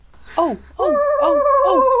Oh, oh, oh,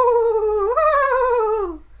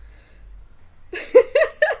 oh.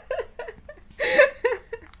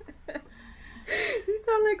 You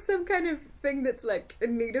sound like some kind of thing that's like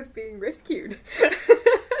in need of being rescued.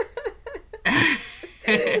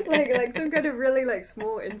 like some kind of really like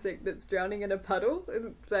small insect that's drowning in a puddle.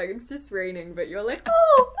 It's like it's just raining, but you're like,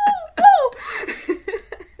 oh, oh, oh.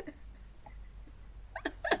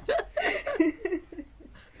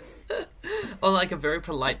 Or like a very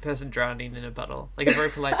polite person drowning in a puddle. Like a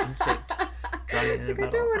very polite insect drowning in a Like,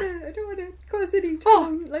 puddle. I don't wanna cause any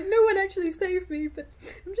trouble. Like no one actually saved me, but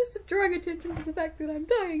I'm just drawing attention to the fact that I'm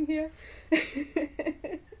dying here.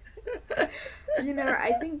 You know,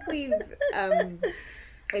 I think we've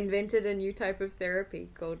invented a new type of therapy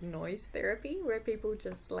called noise therapy, where people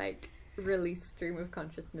just like release stream of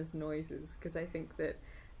consciousness noises, because I think that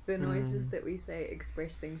the noises that we say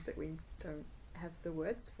express things that we don't have the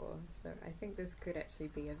words for. So I think this could actually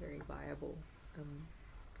be a very viable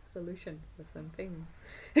solution for some things.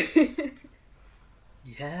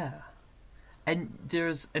 Yeah. And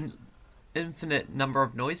there's an infinite number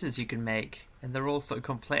of noises you can make, and they're all so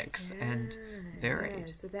complex and varied.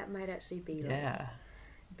 Yeah, so that might actually be like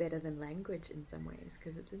better than language in some ways,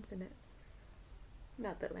 because it's infinite.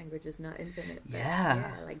 Not that language is not infinite, but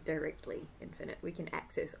like directly infinite. We can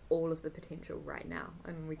access all of the potential right now,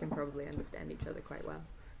 and we can probably understand each other quite well.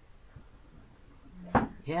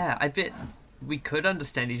 Yeah, I bet we could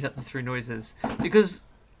understand each other through noises, because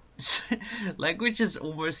language is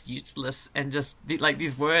almost useless, and just like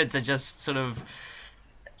these words are just sort of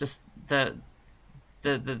just the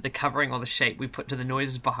covering or the shape we put to the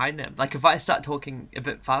noises behind them. Like if I start talking a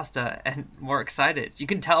bit faster and more excited, you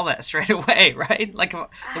can tell that straight away, right? Like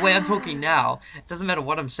the way I'm talking now, it doesn't matter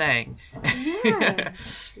what I'm saying.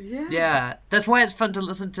 Yeah. That's why it's fun to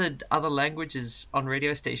listen to other languages on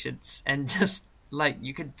radio stations, and just like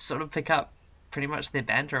you could sort of pick up pretty much their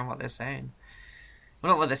banter and what they're saying.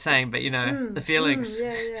 Well, not what they're saying, but you know, the feelings.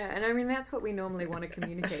 Yeah. And I mean, that's what we normally want to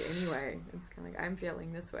communicate anyway. It's kind of like, I'm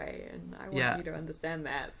feeling this way, and I want you to understand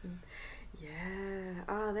that. And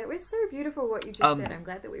oh, that was so beautiful what you just said. I'm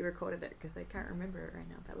glad that we recorded it, because I can't remember it right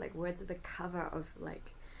now. But like, words at the cover of like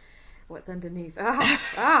what's underneath.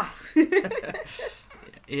 Yeah.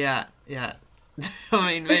 I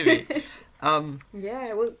mean, maybe.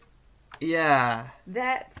 Yeah.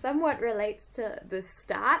 That somewhat relates to the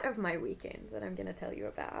start of my weekend that I'm going to tell you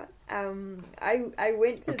about. I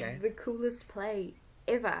went to the coolest play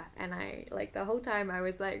ever, and I like the whole time I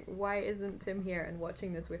was like, why isn't Tim here and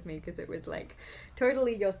watching this with me? Because it was like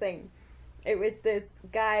totally your thing. It was this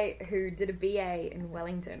guy who did a BA in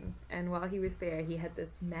Wellington, and while he was there he had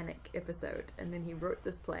this manic episode, and then he wrote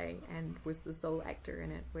this play and was the sole actor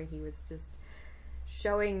in it, where he was just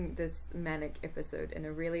showing this manic episode in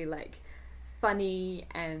a really like funny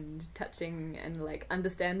and touching and like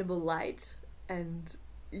understandable light. And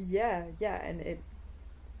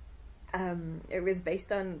and it was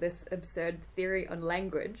based on this absurd theory on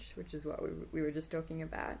language, which is what we were just talking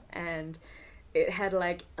about, and it had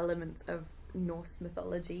like elements of Norse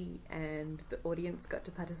mythology, and the audience got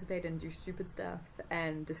to participate and do stupid stuff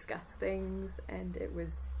and discuss things, and it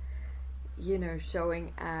was, you know,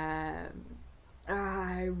 showing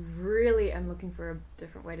I really am looking for a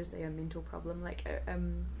different way to say a mental problem, like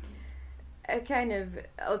a kind of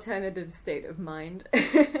alternative state of mind,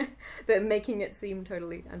 but making it seem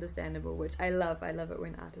totally understandable, which I love. I love it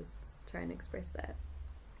when artists try and express that.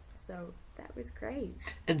 So that was great.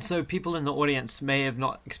 And so people in the audience may have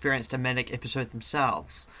not experienced a manic episode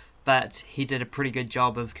themselves, but he did a pretty good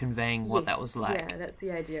job of conveying what that was like. Yeah, that's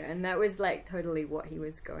the idea. And that was like totally what he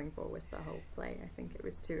was going for with the whole play. I think it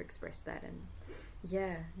was to express that, and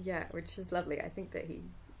yeah, which is lovely. I think that he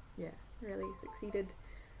really succeeded.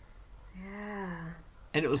 Yeah.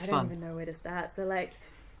 And it was fun. I don't even know where to start. So like,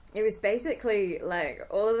 it was basically like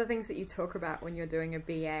all of the things that you talk about when you're doing a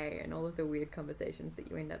BA, and all of the weird conversations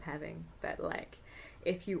that you end up having. But like,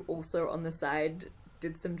 if you also on the side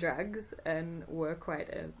did some drugs and were quite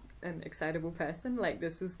an excitable person, like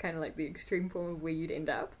this is kind of like the extreme form of where you'd end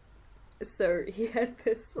up. So he had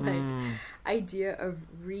this like idea of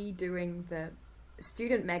redoing the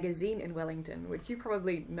student magazine in Wellington, which you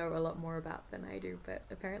probably know a lot more about than I do, but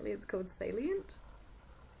apparently it's called Salient.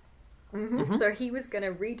 So he was going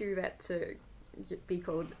to redo that to be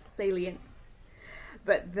called Salient,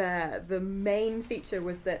 but the main feature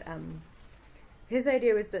was that his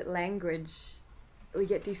idea was that language, we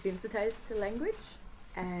get desensitized to language,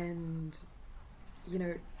 and you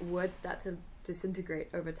know, words start to disintegrate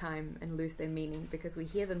over time and lose their meaning because we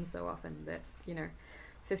hear them so often that, you know,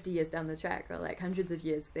 50 years down the track, or like hundreds of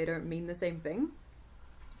years, they don't mean the same thing.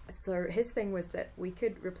 So his thing was that we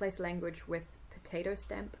could replace language with potato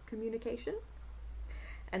stamp communication.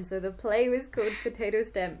 And so the play was called Potato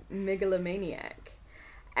Stamp Megalomaniac.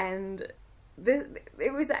 And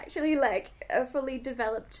it was actually like a fully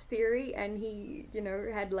developed theory, and he,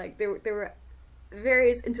 had like, there were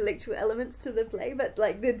various intellectual elements to the play, but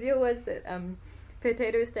like the deal was that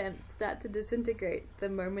potato stamps start to disintegrate the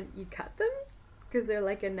moment you cut them, because they're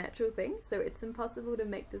like a natural thing, so it's impossible to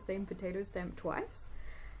make the same potato stamp twice.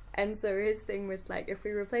 And so his thing was like, if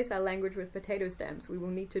we replace our language with potato stamps, we will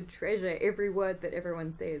need to treasure every word that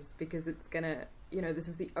everyone says, because it's gonna, this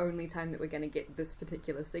is the only time that we're gonna get this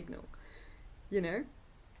particular signal,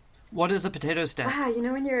 What is a potato stamp?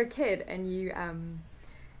 When you're a kid and you,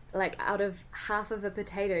 like out of half of a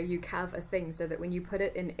potato, you carve a thing so that when you put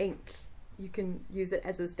it in ink, you can use it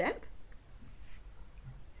as a stamp.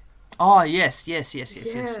 Oh, yes. Yeah.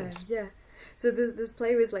 So this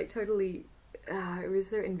play was like totally... it was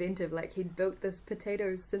so inventive. Like, he'd built this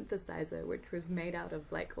potato synthesizer, which was made out of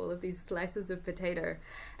like all of these slices of potato,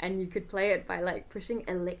 and you could play it by like pushing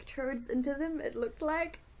electrodes into them, it looked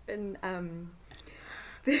like. And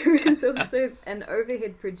there was also an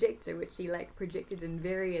overhead projector, which he like projected in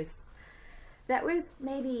various... That was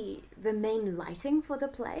maybe the main lighting for the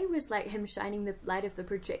play, was like him shining the light of the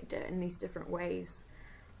projector in these different ways.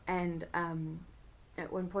 And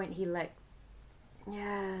at one point he like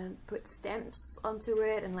put stamps onto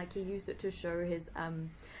it, and like he used it to show his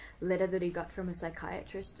letter that he got from a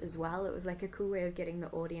psychiatrist as well. It was like a cool way of getting the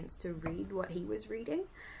audience to read what he was reading.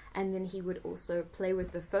 And then he would also play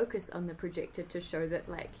with the focus on the projector to show that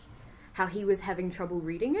like how he was having trouble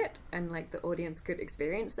reading it, and like the audience could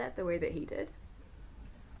experience that the way that he did.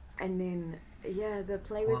 And then the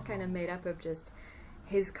play was kind of made up of just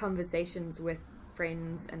his conversations with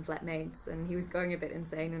friends and flatmates, and he was going a bit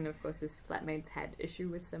insane, and of course his flatmates had issue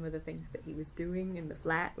with some of the things that he was doing in the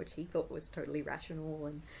flat, which he thought was totally rational.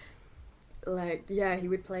 And like he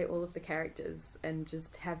would play all of the characters and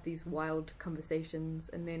just have these wild conversations.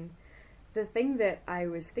 And then the thing that I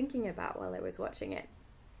was thinking about while I was watching it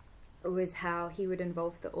was how he would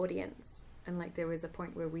involve the audience. And like there was a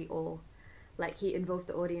point where we all, like, he involved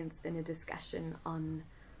the audience in a discussion on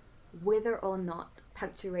whether or not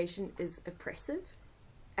punctuation is oppressive.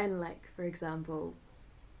 And like, for example,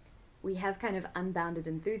 we have kind of unbounded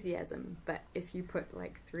enthusiasm, but if you put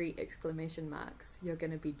like 3 exclamation marks, you're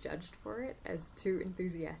going to be judged for it as too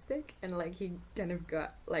enthusiastic. And like he kind of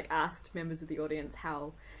got like asked members of the audience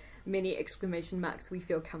how many exclamation marks we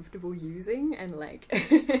feel comfortable using, and like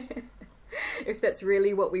if that's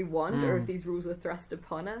really what we want, or if these rules are thrust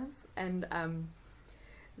upon us. And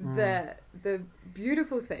the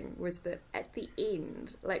beautiful thing was that at the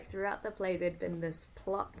end, like throughout the play, there'd been this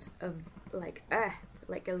plot of like earth,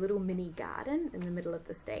 like a little mini garden in the middle of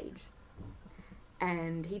the stage,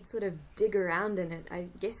 and he'd sort of dig around in it, I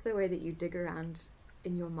guess the way that you dig around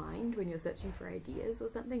in your mind when you're searching for ideas or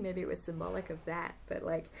something. Maybe it was symbolic of that, but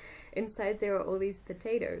like inside there were all these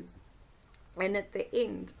potatoes. And at the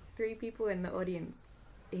end, 3 people in the audience,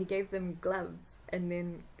 he gave them gloves and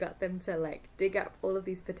then got them to like dig up all of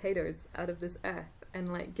these potatoes out of this earth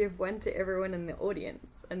and like give one to everyone in the audience.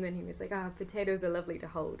 And then he was like, potatoes are lovely to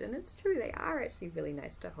hold. And it's true, they are actually really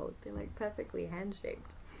nice to hold. They're like perfectly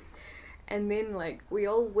hand-shaped. And then like we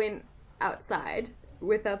all went outside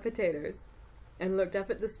with our potatoes and looked up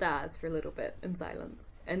at the stars for a little bit in silence.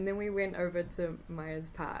 And then we went over to Myers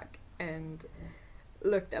Park and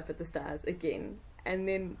looked up at the stars again, and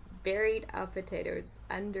then buried our potatoes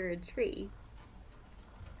under a tree.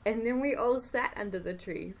 And then we all sat under the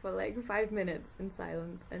tree for like 5 minutes in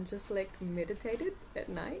silence and just like meditated at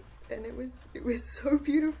night. And it was so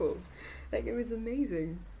beautiful. Like, it was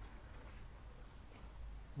amazing.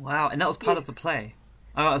 Wow, and that was part of the play.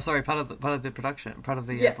 Oh, sorry, part of the production, part of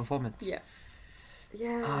the performance. Yeah.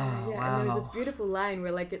 Wow. And there was this beautiful line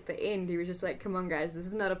where, like, at the end, he was just like, "Come on, guys, this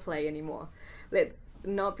is not a play anymore. Let's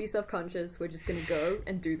not be self-conscious. We're just gonna go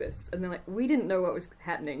and do this." And then, like, we didn't know what was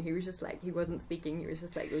happening. He was just like, he wasn't speaking. He was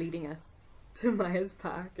just like leading us to Myers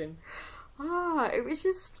Park, and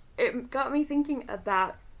it got me thinking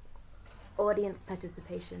about audience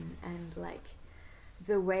participation and like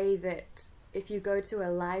the way that if you go to a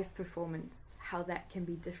live performance, how that can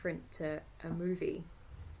be different to a movie,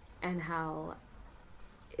 and how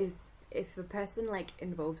if a person like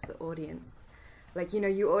involves the audience, like, you know,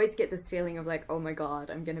 you always get this feeling of like, oh my god,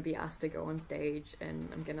 I'm gonna be asked to go on stage and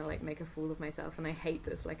I'm gonna like make a fool of myself, and I hate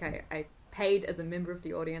this. Like, I paid as a member of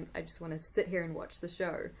the audience, I just want to sit here and watch the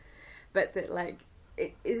show. But that, like,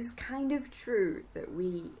 it is kind of true that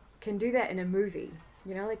we can do that in a movie.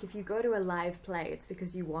 You know, like if you go to a live play, it's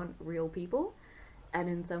because you want real people, and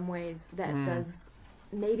in some ways that does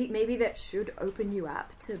maybe that should open you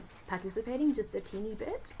up to participating just a teeny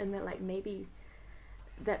bit, and that like maybe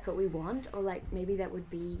that's what we want, or like maybe that would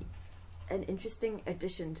be an interesting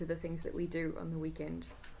addition to the things that we do on the weekend,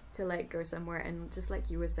 to like go somewhere and just like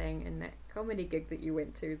you were saying in that comedy gig that you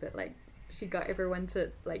went to, that like she got everyone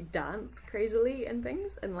to like dance crazily and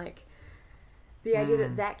things, and like the idea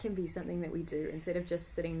that that can be something that we do instead of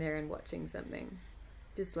just sitting there and watching something,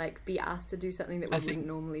 just like be asked to do something that we wouldn't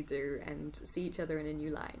normally do and see each other in a new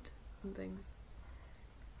light and things.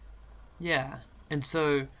 Yeah, and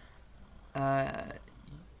so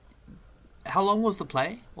how long was the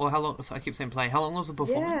play? Or how long? So I keep saying play. How long was the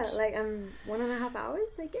performance? Yeah, like 1.5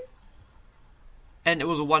 hours, I guess. And it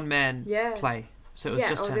was a one-man play, so it was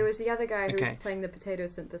just him. There was the other guy who was playing the potato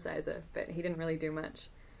synthesizer, but he didn't really do much.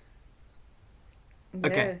 Yeah.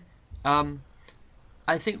 Okay.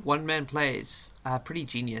 I think one-man plays are pretty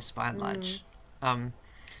genius by and large.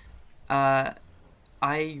 I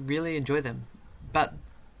really enjoy them, but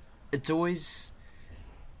it's always,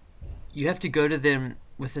 you have to go to them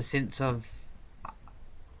with a sense of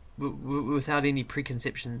without any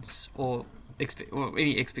preconceptions or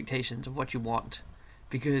any expectations of what you want,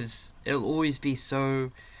 because it'll always be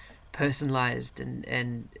so personalized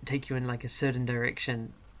and take you in like a certain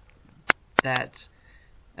direction that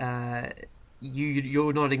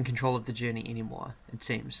you're not in control of the journey anymore, it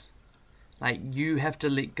seems. Like, you have to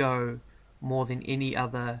let go more than any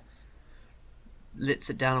other let's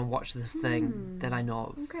sit down and watch this thing that I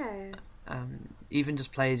know of. Okay. Even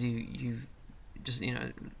just plays you just,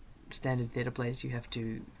 standard theatre plays, you have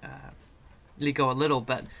to let go a little,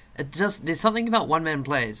 but there's something about one-man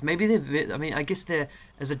plays. Maybe I guess they're,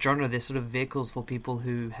 as a genre, they're sort of vehicles for people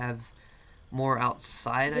who have more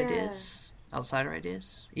outsider ideas.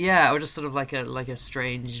 Yeah, or just sort of like a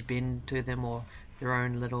strange bend to them, or their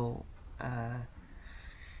own little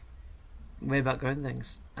way about going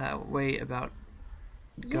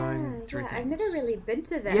through things. I've never really been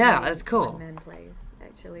to that. Yeah, that's cool. One-man plays,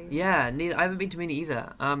 actually. Yeah, I haven't been to many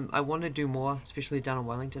either. I want to do more, especially down in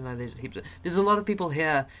Wellington. There's a lot of people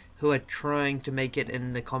here who are trying to make it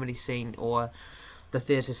in the comedy scene or the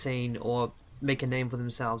theatre scene, or make a name for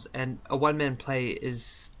themselves. And a one-man play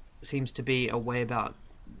seems to be a way about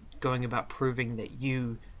going about proving that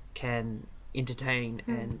you can entertain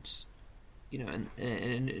and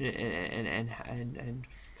and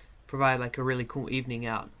provide like a really cool evening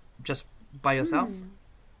out just by yourself.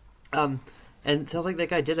 And it sounds like that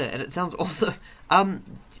guy did it, and it sounds also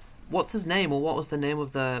what's his name, or what was the name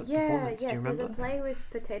of the performance? Do you remember? So the play was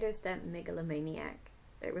Potato Stamp Megalomaniac.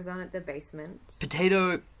 It was on at the Basement.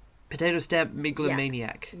 Potato Stamp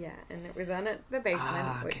Megalomaniac. Yeah, and it was on at the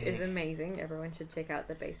Basement, which is amazing. Everyone should check out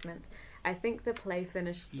the Basement. I think the play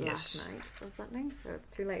finished last night or something, so it's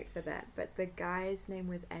too late for that. But the guy's name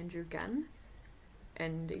was Andrew Gunn.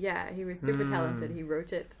 And yeah, he was super talented. He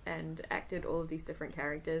wrote it and acted all of these different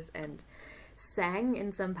characters and sang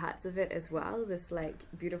in some parts of it as well. This like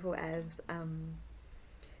beautiful as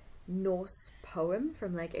Norse poem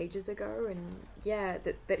from like ages ago, and yeah,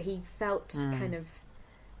 that he felt kind of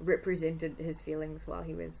represented his feelings while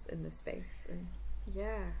he was in the space. And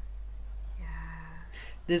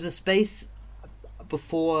there's a space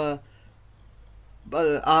before,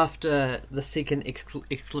 but after the second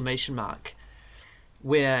exclamation mark,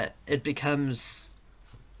 where it becomes,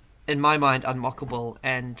 in my mind, unmockable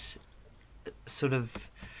and sort of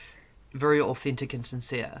very authentic and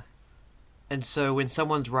sincere. And so when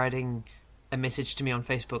someone's writing a message to me on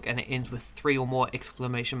Facebook and it ends with 3 or more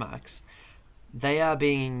exclamation marks, they are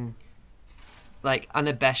being like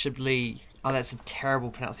unabashedly, that's a terrible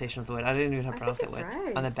pronunciation of the word. I don't even know how to pronounce that word.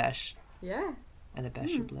 Right. Unabashed. Yeah.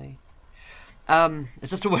 Unabashedly. It's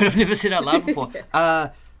just a word I've never said out loud before.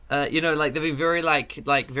 Like they'll be very like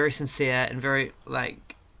very sincere and very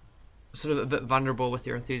like sort of a bit vulnerable with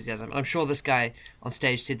their enthusiasm. I'm sure this guy on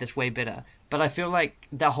stage said this way better, but I feel like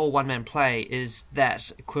that whole one-man play is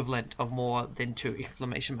that equivalent of more than 2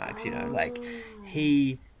 exclamation marks. Like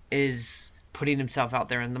he is putting himself out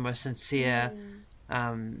there in the most sincere,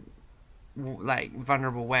 like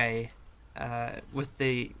vulnerable way, with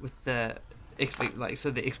the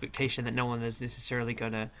expectation that no one is necessarily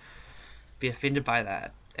going to be offended by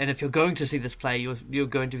that. And if you're going to see this play, you're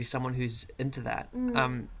going to be someone who's into that.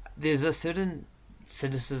 There's a certain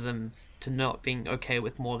cynicism to not being okay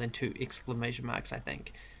with more than 2 exclamation marks, I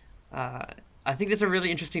think. I think that's a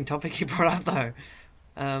really interesting topic you brought up,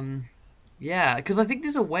 though. Yeah, because I think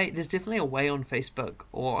there's definitely a way on Facebook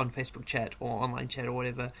or on Facebook chat or online chat or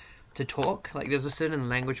whatever to talk. Like, there's a certain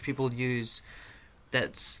language people use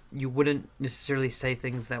you wouldn't necessarily say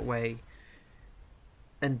things that way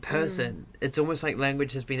in person. It's almost like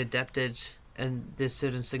language has been adapted and there's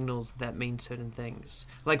certain signals that mean certain things.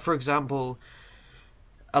 Like, for example,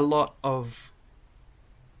 a lot of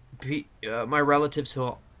my relatives who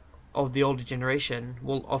are of the older generation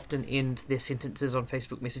will often end their sentences on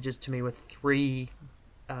Facebook messages to me with 3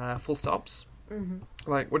 full stops. Mm-hmm.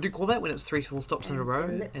 Like, what do you call that when it's 3 full stops in a row?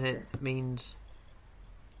 Ellipsis. And it means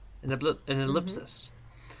an ellipsis.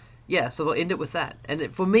 Yeah, so they'll end it with that.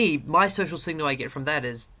 And for me, my social signal I get from that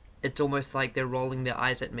is it's almost like they're rolling their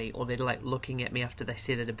eyes at me, or they're like looking at me after they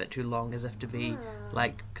said it a bit too long, as if to be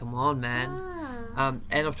like, come on, man.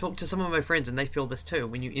 And I've talked to some of my friends and they feel this too.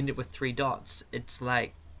 When you end it with 3 dots, it's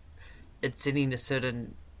like it's sending a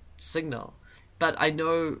certain signal. But I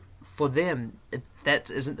know for them,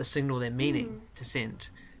 that isn't the signal they're meaning to send.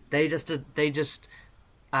 They just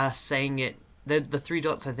are saying it. The 3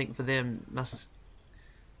 dots, I think, for them must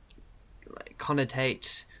like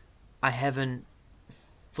connotate I haven't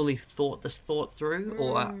fully thought this thought through,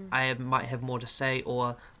 or I might have more to say,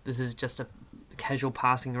 or this is just a casual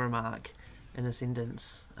passing remark in a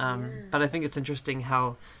sentence. But I think it's interesting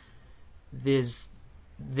how there's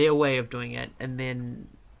their way of doing it, and then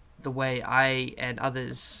the way I and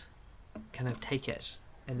others kind of take it,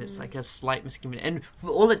 and it's like a slight miscommunication. And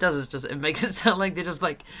all it does is just it makes it sound like they're just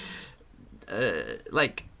like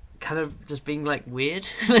kind of just being like weird.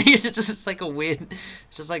 It's like a weird.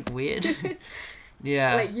 It's just like weird.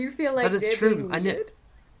 Yeah. Like you feel like but it's they're true. being weird?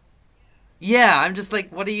 Yeah, I'm just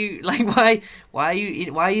like, what are you like? Why are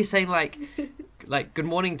you saying like good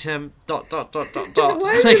morning, Tim? ... Why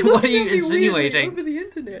Like, what are you insinuating over the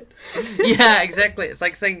internet? Yeah, exactly. It's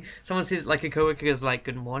like saying someone says like a coworker goes like,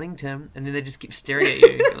 "Good morning, Tim," and then they just keep staring at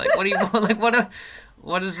you. You're like, what do you want? Like,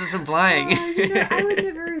 what is this implying? I would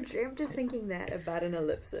never have dreamt of thinking that about an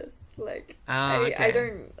ellipsis. Like, I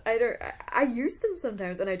use them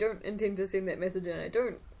sometimes, and I don't intend to send that message, and I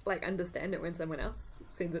don't like understand it when someone else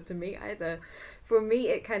sends it to me either. For me,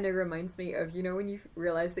 it kind of reminds me of, you know, when you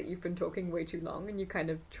realize that you've been talking way too long and you kind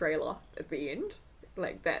of trail off at the end.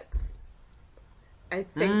 Like, that's, I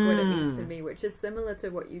think, what it means to me, which is similar to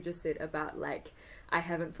what you just said about, like, I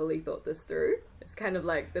haven't fully thought this through. It's kind of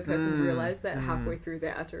like the person realized that halfway through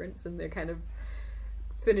their utterance, and they're kind of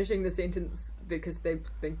finishing the sentence because they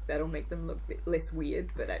think that'll make them look less weird,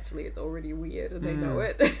 but actually it's already weird and they know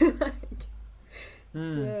it.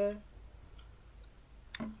 Yeah.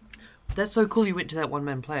 That's so cool you went to that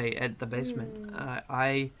one-man play at the basement.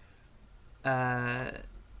 I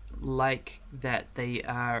like that they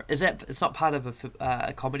are... It's not part of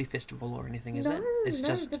a comedy festival or anything, is it? It's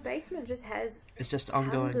just the basement just has it's just tons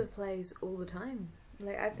ongoing. of plays all the time.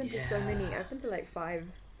 Like, I've been to so many. I've been to like 5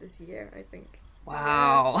 this year, I think.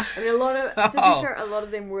 Wow. I mean, a lot of, to be fair, a lot of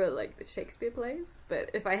them were like the Shakespeare plays, but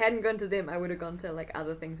if I hadn't gone to them, I would have gone to like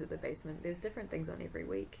other things at the basement. There's different things on every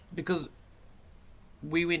week. Because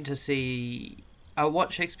we went to see...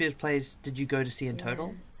 what Shakespeare plays did you go to see in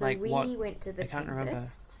total? So like, we went to the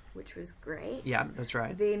Tempest, which was great. Yeah, that's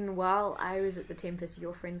right. Then while I was at the Tempest,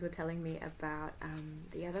 your friends were telling me about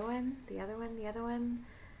the other one, the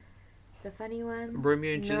funny one.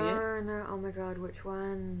 Romeo and Juliet? No, oh my god, which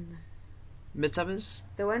one? Midsummer's?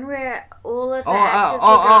 The one where all of the actors were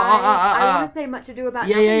guys. I want to say Much Ado About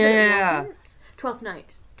Nothing, but it wasn't. Twelfth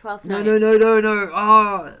Night. No.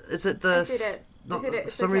 Oh, is it the... I said it.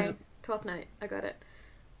 It's okay. Reason... Twelfth Night. I got it.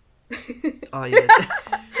 Oh, yeah.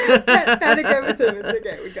 Panic over to him. It's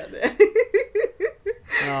okay. We got there.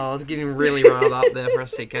 I was getting really riled up there for a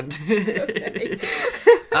second.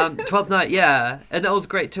 Twelfth Night, yeah. And that was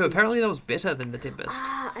great too. Apparently that was better than The Tempest.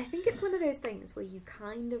 I think it's one of those things where you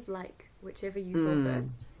kind of like whichever you saw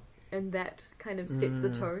first. And that kind of sets the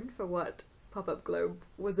tone for what Pop-Up Globe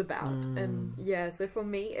was about. And yeah, so for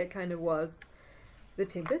me it kind of was The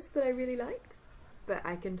Tempest that I really liked. But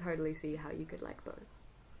I can totally see how you could like both.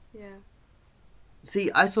 Yeah.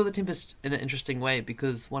 See, I saw The Tempest in an interesting way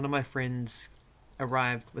because one of my friends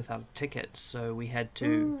arrived without a ticket, so we had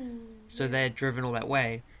to... So they had driven all that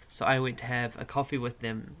way, so I went to have a coffee with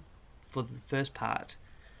them for the first part,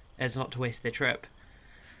 as not to waste their trip,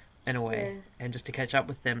 in a way, and just to catch up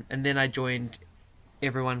with them. And then I joined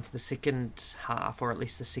everyone for the second half, or at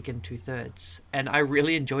least the second 2/3, and I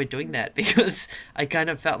really enjoyed doing that because I kind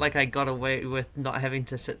of felt like I got away with not having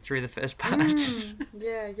to sit through the first part.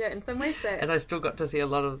 Yeah, in some ways that... And I still got to see a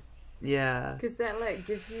lot of... Yeah. Because that, like,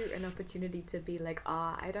 gives you an opportunity to be like,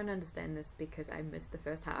 I don't understand this because I missed the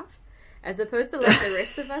first half. As opposed to, like, the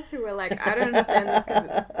rest of us who were like, I don't understand this because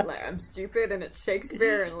it's, like, I'm stupid and it's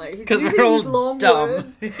Shakespeare and, like, he's using these long words.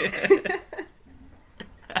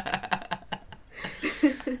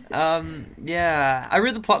 Yeah, I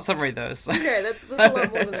read the plot summary though. So. Okay, that's a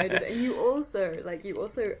lot more than I did. And you also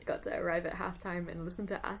got to arrive at halftime and listen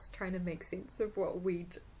to us trying to make sense of what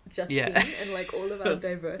we'd just Yeah. seen and like all of our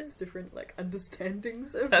diverse different like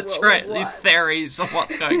understandings of That's what right. we These watched. theories of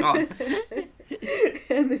what's going on.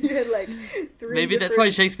 And then you had like three. Maybe that's why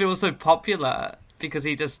Shakespeare was so popular, because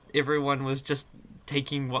everyone was just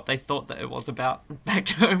taking what they thought that it was about back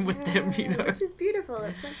home with them, you know. Which is beautiful.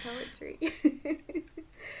 It's like poetry.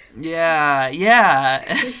 Yeah.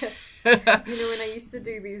 You know, when I used to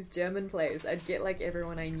do these German plays, I'd get like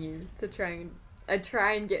everyone I knew to I'd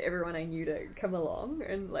try and get everyone I knew to come along,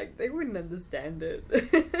 and like they wouldn't understand it.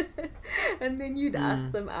 And then you'd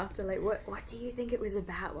ask them after, like, what do you think it was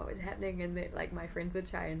about? What was happening? And that like my friends would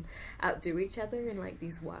try and outdo each other in like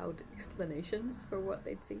these wild explanations for what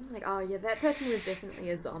they'd seen. Like, oh yeah, that person was definitely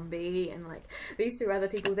a zombie, and like these two other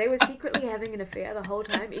people, they were secretly having an affair the whole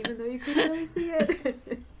time, even though you couldn't really see it.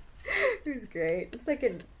 It was great. It's like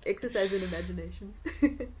an exercise in imagination.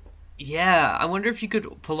 Yeah, I wonder if you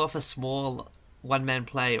could pull off a small one-man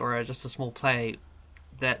play, or just a small play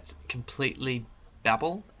that's completely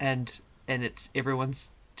babble, and it's everyone's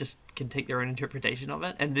just can take their own interpretation of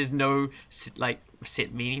it, and there's no like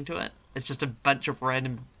set meaning to it. It's just a bunch of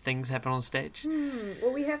random things happen on stage.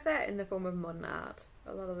 Well, we have that in the form of modern art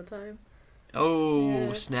a lot of the time. Oh,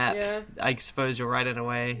 Yeah, snap. yeah. I suppose you're right in a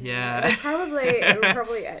way, It yeah. would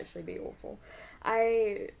probably actually be awful.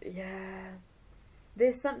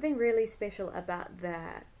 There's something really special about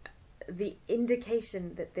the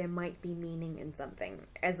indication that there might be meaning in something,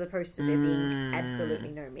 as opposed to there being absolutely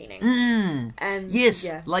no meaning. Yes,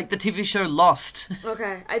 yeah. like the TV show Lost.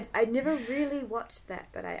 Okay, I never really watched that,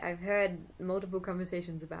 but I've heard multiple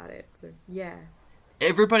conversations about it. So yeah,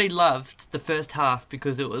 Everybody loved the first half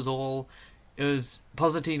because it was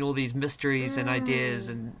positing all these mysteries and ideas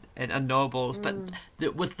and unknowables, but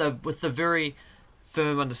with the very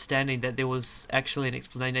firm understanding that there was actually an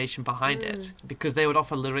explanation behind it, because they would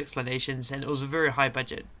offer little explanations, and it was a very high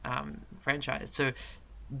budget franchise. So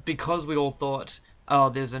because we all thought, oh,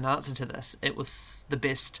 there's an answer to this, it was the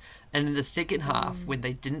best. And in the second half, when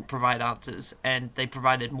they didn't provide answers and they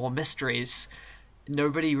provided more mysteries,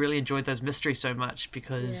 nobody really enjoyed those mysteries so much,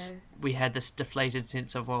 because we had this deflated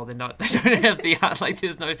sense of, well, they don't have the art, like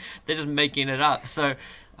they're just making it up. So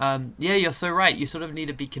yeah, you're so right. You sort of need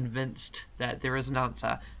to be convinced that there is an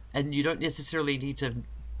answer, and you don't necessarily need to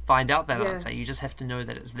find out that answer. You just have to know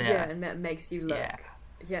that it's there. Yeah, and that makes you look.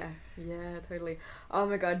 Yeah, totally. Oh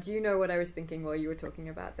my god, do you know what I was thinking while you were talking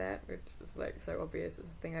about that? Which is like so obvious.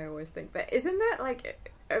 It's the thing I always think. But isn't that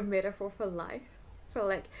like a metaphor for life? For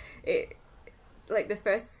like it, like the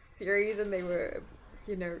first series, and they were,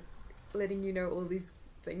 letting you know all these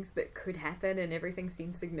things that could happen, and everything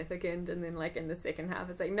seems significant, and then like in the second half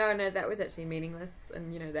it's like no, that was actually meaningless,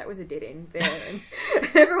 and that was a dead end there, and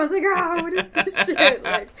everyone's like, oh, what is this shit?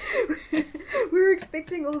 Like we were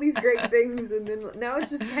expecting all these great things, and then now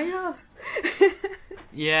it's just chaos.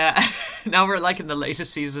 Yeah, now we're like in the later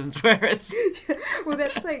seasons where it's well,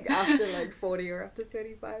 that's like after like 40 or after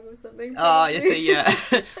 35 or something. Oh, you see, yeah.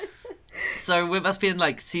 So we must be in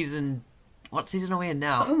like season. What season are we in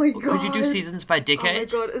now? Oh my god! Could you do seasons by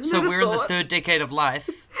decade? Oh my god! Isn't so that a we're in the thought? third decade of life.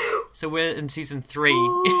 So we're in season 3.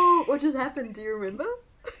 Oh, what just happened? Do you remember?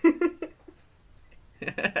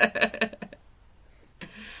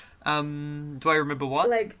 Do I remember what?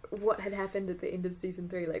 Like what had happened at the end of season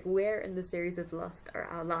 3? Like where in the series of Lost are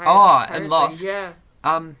our lives? Oh, currently? and Lost. Yeah.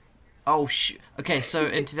 Oh shoot. Okay, so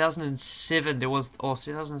in 2007 or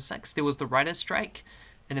 2006 there was the writers' strike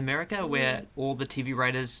in America, where all the TV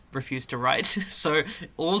writers refused to write. So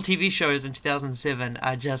all TV shows in 2007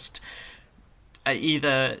 are just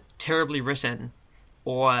either terribly written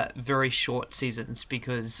or very short seasons,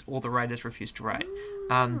 because all the writers refused to write.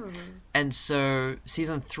 And so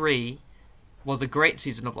season 3 was a great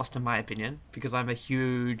season of Lost in my opinion, because I'm a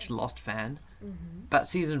huge Lost fan. But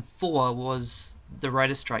season 4 was the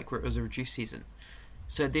writers' strike, where it was a reduced season.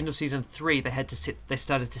 So at the end of season 3 they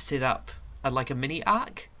started to set up like a mini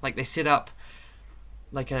arc. Like they set up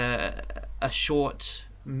like a short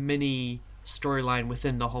mini storyline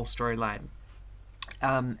within the whole storyline.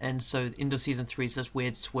 And so the end of season 3 is this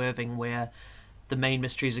weird swerving where the main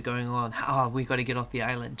mysteries are going on. Oh, we got to get off the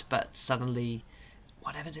island, but suddenly,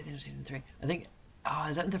 what happens at the end of season 3? I think,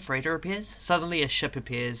 is that when the freighter appears? Suddenly a ship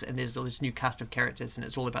appears, and there's all this new cast of characters, and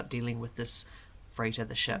it's all about dealing with this freighter,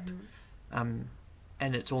 the ship.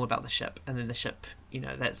 And it's all about the ship, and then the ship,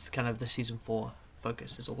 that's kind of the season 4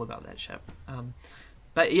 focus, is all about that ship.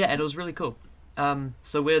 But yeah, it was really cool.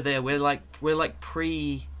 So we're there, we're like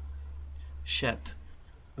pre-ship.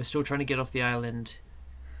 We're still trying to get off the island.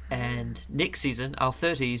 And next season, our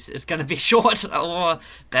 30s, is going to be short or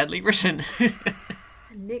badly written.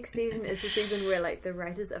 Next season is the season where like the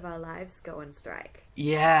writers of our lives go on strike.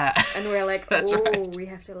 Yeah. And we're like, That's oh, right. we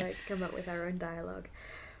have to like come up with our own dialogue.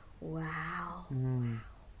 Wow.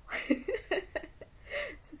 This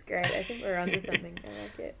is great. I think we're onto something. I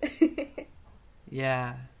like it.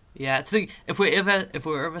 Yeah. Yeah, I think if we're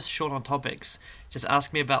ever short on topics, just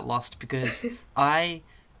ask me about Lost, because I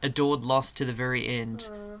adored Lost to the very end,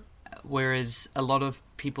 whereas a lot of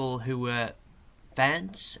people who were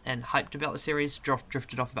fans and hyped about the series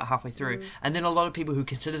drifted off about halfway through, and then a lot of people who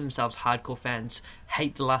consider themselves hardcore fans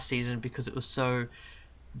hate the last season because it was so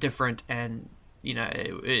different, and you know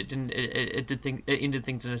it ended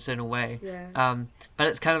things in a certain way. Yeah. But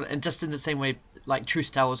it's kind of, and just in the same way, like true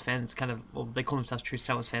Star Wars fans kind of, well, they call themselves true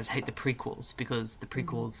Star Wars fans, hate the prequels because the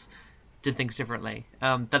prequels did things differently.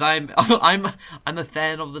 But I'm a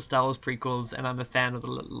fan of the Star Wars prequels, and I'm a fan of the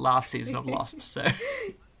last season of Lost. So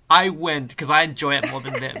I win because I enjoy it more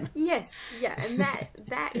than them. Yes, yeah, and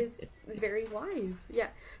that is very wise. Yeah,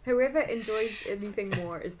 whoever enjoys anything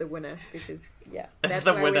more is the winner, because that's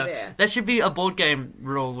the why winner. we're there. That should be a board game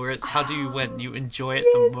rule where it's how do you win? You enjoy it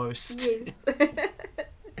the most. Yes.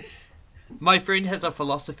 My friend has a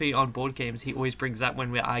philosophy on board games he always brings up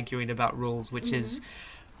when we're arguing about rules, which is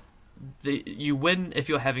you win if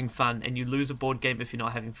you're having fun, and you lose a board game if you're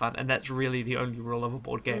not having fun, and that's really the only rule of a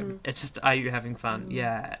board game. It's just, are you having fun?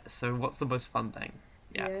 Yeah. So what's the most fun thing?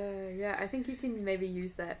 Yeah. I think you can maybe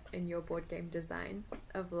use that in your board game design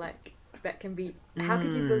of like, that can be, how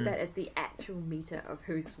could you build that as the actual meter of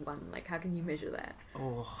who's won? Like, how can you measure that?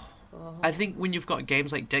 I think when you've got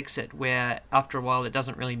games like Dixit, where after a while it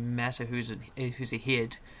doesn't really matter who's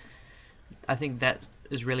ahead, I think that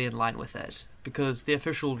is really in line with it, because the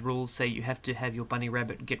official rules say you have to have your bunny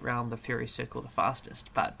rabbit get round the fairy circle the fastest,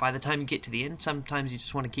 but by the time you get to the end, sometimes you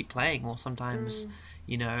just want to keep playing, or sometimes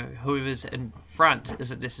you know, whoever's in front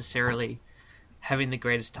isn't necessarily having the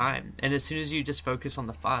greatest time, and as soon as you just focus on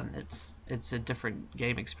the fun, it's a different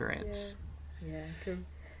game experience. Yeah, cool.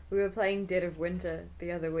 We were playing Dead of Winter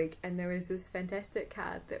the other week, and there was this fantastic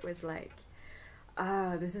card that was like,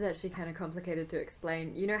 this is actually kind of complicated to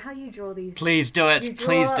explain. You know how you draw these... Please do it.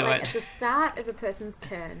 Please do like, it. At the start of a person's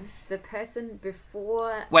turn, the person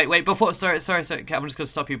before... Wait, before... Sorry, I'm just going to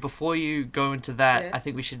stop you. Before you go into that, I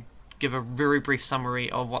think we should give a very brief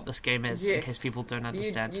summary of what this game is, in case people don't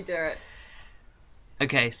understand. You do it.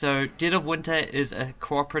 Okay, so Dead of Winter is a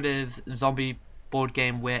cooperative zombie board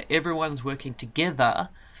game where everyone's working together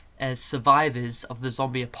as survivors of the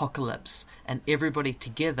zombie apocalypse, and everybody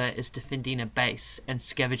together is defending a base and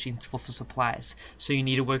scavenging for supplies. So you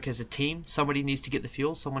need to work as a team. Somebody needs to get the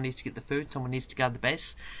fuel, someone needs to get the food, someone needs to guard the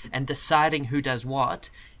base, and deciding who does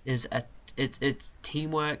what is it's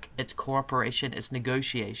teamwork, it's cooperation, it's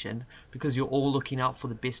negotiation, because you're all looking out for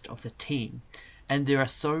the best of the team. And there are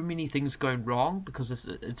so many things going wrong because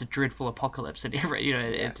it's a dreadful apocalypse, and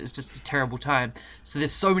it's just a terrible time. So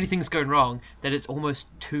there's so many things going wrong that it's almost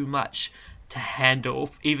too much to handle,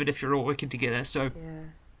 even if you're all working together. So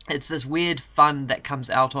it's this weird fun that comes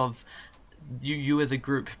out of you as a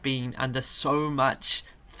group being under so much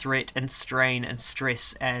threat and strain and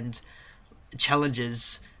stress and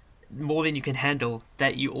challenges, more than you can handle,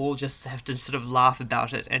 that you all just have to sort of laugh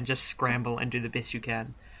about it and just scramble and do the best you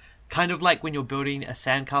can. Kind of like when you're building a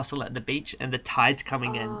sandcastle at the beach and the tide's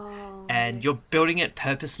coming in, and you're building it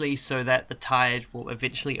purposely so that the tide will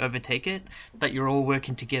eventually overtake it, but you're all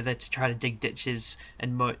working together to try to dig ditches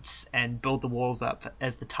and moats and build the walls up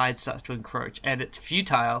as the tide starts to encroach. And it's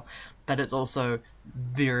futile, but it's also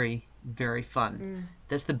very, very fun.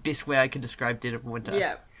 That's the best way I can describe Dead of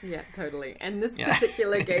Winter. Yeah, totally. And this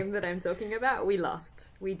particular game that I'm talking about, we lost.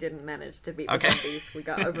 We didn't manage to beat the zombies. We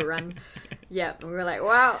got overrun. And we were like,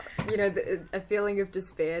 wow, a feeling of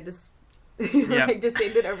despair just like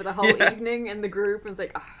descended over the whole evening in the group, and it's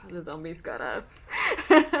like, the zombies got us.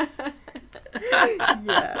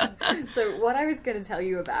 So what I was going to tell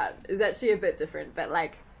you about is actually a bit different, but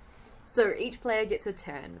like, so each player gets a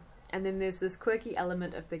turn. And then there's this quirky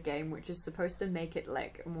element of the game which is supposed to make it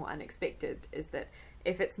like more unexpected, is that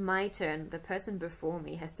if it's my turn, the person before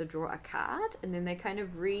me has to draw a card, and then they kind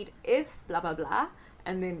of read if blah blah blah,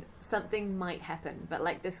 and then something might happen, but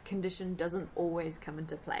like this condition doesn't always come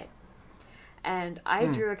into play. And I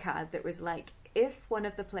drew a card that was like, if one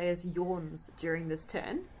of the players yawns during this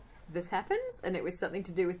turn, this happens, and it was something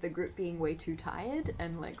to do with the group being way too tired,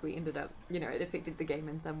 and like we ended up, it affected the game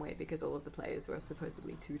in some way because all of the players were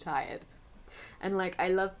supposedly too tired. And like I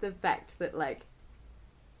love the fact that like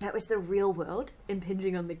that was the real world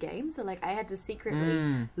impinging on the game. So like I had to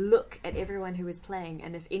secretly look at everyone who was playing,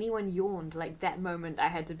 and if anyone yawned, like that moment I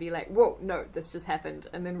had to be like, whoa, no, this just happened,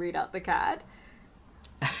 and then read out the card.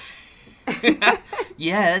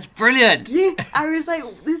 Yeah, that's brilliant. Yes, I was like,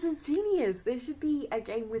 this is genius. There should be a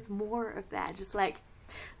game with more of that, just like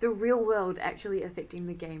the real world actually affecting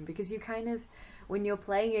the game, because you kind of, when you're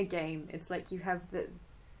playing a game, it's like you have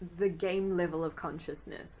the game level of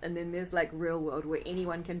consciousness, and then there's like real world where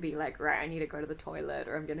anyone can be like, right, I need to go to the toilet,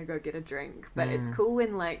 or I'm gonna go get a drink. But it's cool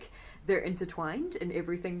when like they're intertwined and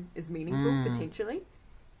everything is meaningful potentially.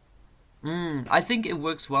 I think it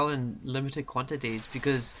works well in limited quantities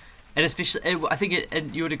because, and especially, I think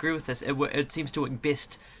and you would agree with this, it seems to work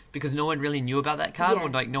best because no one really knew about that card, or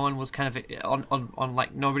like no one was kind of on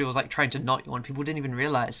like, nobody was like trying to not yawn. People didn't even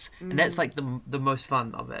realize, and that's like the most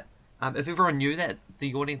fun of it. If everyone knew that the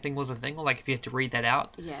yawning thing was a thing, or like if you had to read that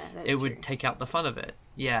out, it would take out the fun of it.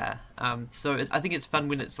 Yeah. So I think it's fun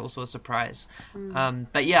when it's also a surprise.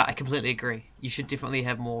 But yeah, I completely agree. You should definitely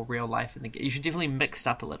have more real life in the game. You should definitely mix it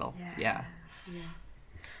up a little. Yeah.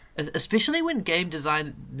 Especially when game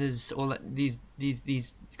designers or like these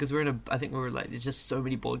because I think we're like, there's just so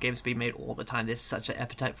many board games being made all the time. There's such an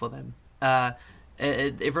appetite for them.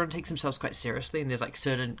 Everyone takes themselves quite seriously, and there's like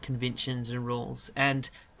certain conventions and rules, and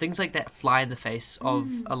things like that fly in the face of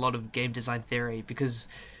a lot of game design theory, because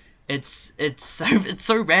it's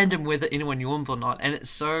so random whether anyone yawns or not, and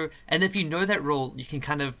and if you know that rule, you can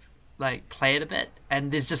kind of like play it a bit,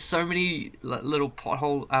 and there's just so many little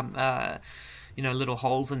pothole little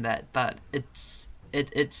holes in that, but it's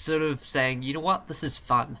sort of saying, you know what, this is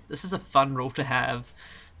fun. This is a fun rule to have.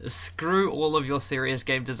 Screw all of your serious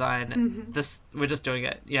game design. We're just doing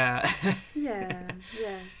it. Yeah. yeah.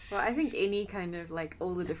 Well, I think any kind of like,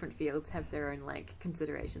 all the different fields have their own like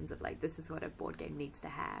considerations of like, this is what a board game needs to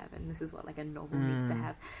have, and this is what like a novel needs to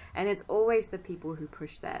have, and it's always the people who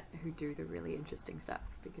push that who do the really interesting stuff,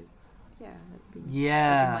 because that's been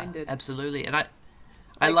open-minded. Absolutely, and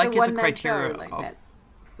I like as a criteria show, like that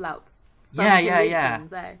flouts some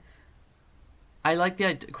conventions. I like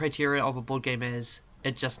the criteria of a board game is,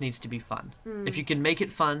 it just needs to be fun. If you can make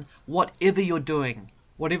it fun, whatever you're doing,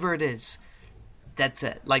 whatever it is, that's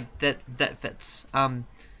it. Like that fits. And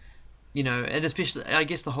especially, I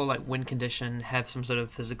guess the whole like win condition, have some sort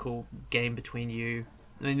of physical game between you.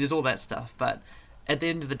 I mean, there's all that stuff, but at the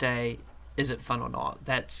end of the day, is it fun or not?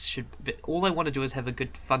 That should be, all I want to do is have a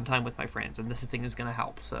good fun time with my friends, and this thing is going to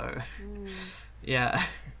help. So, yeah.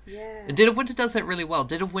 And Dead of Winter does that really well.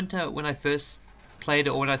 Dead of Winter, when I first played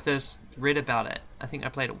it, or when I first read about it, I think I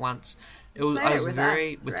played it once. It was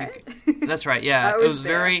right? That's right. Yeah, it was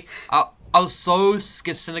very. I was so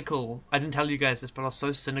cynical. I didn't tell you guys this, but I was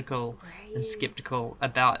so cynical and skeptical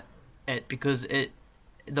about it, because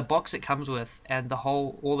the box it comes with and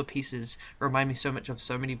all the pieces remind me so much of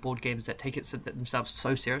so many board games that take themselves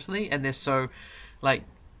so seriously, and they're so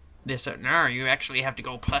no, you actually have to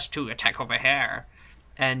go +2 attack over here,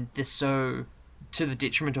 and they're so to the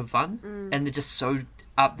detriment of fun, and they're just so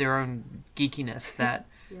up their own geekiness that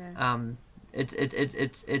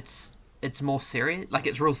it's more serious, like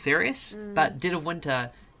it's real serious. But Dead of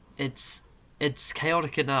Winter, it's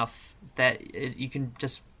chaotic enough that you can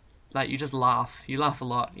just you just laugh. You laugh a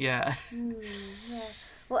lot. Yeah.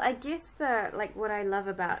 Well, I guess what I love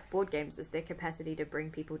about board games is their capacity to bring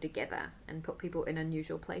people together and put people in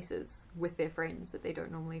unusual places with their friends that they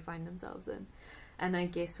don't normally find themselves in. And I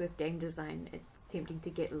guess with game design, it's tempting to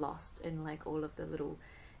get lost in like all of the little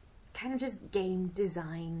kind of just game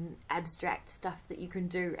design abstract stuff that you can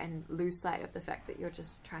do, and lose sight of the fact that you're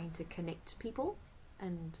just trying to connect people.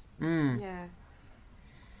 And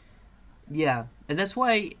yeah, and that's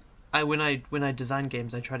why when I design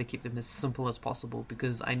games, I try to keep them as simple as possible,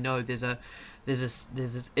 because I know there's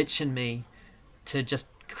this itch in me to just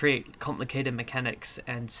create complicated mechanics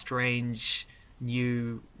and strange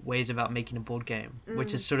new ways about making a board game,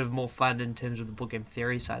 which is sort of more fun in terms of the board game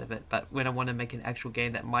theory side of it. But when I want to make an actual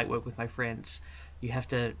game that might work with my friends, you have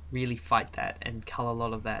to really fight that and cull a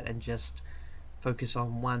lot of that and just focus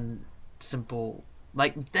on one simple,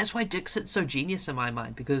 like, that's why Dixit's so genius in my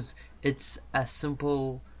mind, because it's a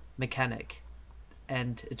simple mechanic,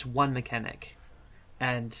 and it's one mechanic,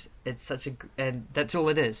 and it's and that's all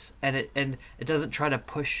it is, and it doesn't try to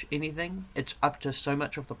push anything. It's up to so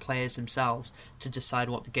much of the players themselves to decide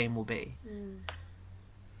what the game will be.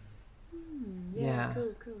 Yeah,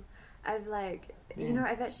 cool. I've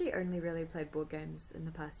I've actually only really played board games in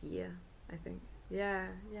the past year, I think. Yeah,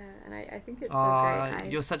 yeah, and I think it's so Oh,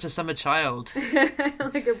 great. you're such a summer child. I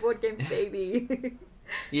like a board games baby.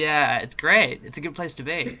 Yeah, it's great. It's a good place to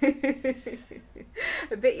be.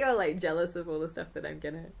 I bet you're like jealous of all the stuff that I'm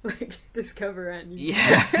gonna like discover around you.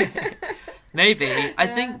 Yeah, maybe. I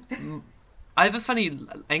Yeah. think I have a funny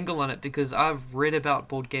angle on it because I've read about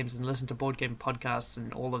board games and listened to board game podcasts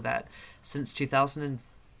and all of that since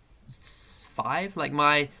 2005. Like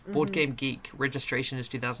my Board Game Geek registration is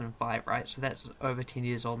 2005, right? So that's over 10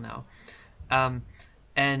 years old now. Um,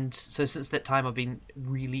 and so since that time, I've been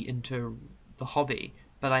really into the hobby,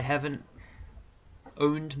 but I haven't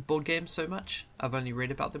owned board games so much. I've only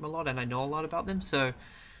read about them a lot, and I know a lot about them. So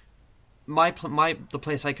the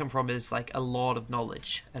place I come from is like a lot of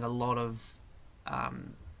knowledge and a lot of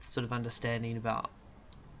sort of understanding about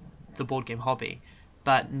the board game hobby,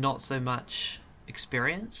 but not so much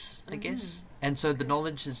experience, I guess. And so the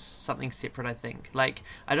knowledge is something separate, I think. Like,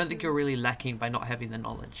 I don't think you're really lacking by not having the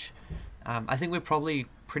knowledge. I think we're probably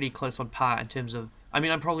pretty close on par in terms of. I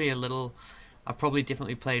mean, I've probably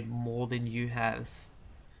definitely played more than you have,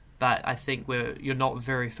 but I think you're not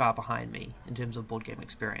very far behind me in terms of board game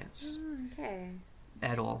experience Okay.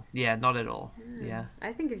 at all. Yeah, not at all. Yeah.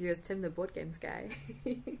 I think of you as Tim the board games guy.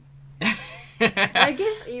 I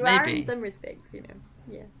guess you are in Maybe. some respects, you know.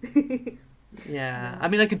 Yeah. Yeah. I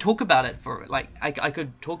mean, I could talk about it I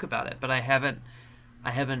could talk about it, but I haven't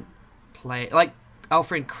played like our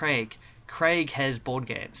friend Craig. Craig has board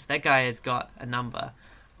games. That guy has got a number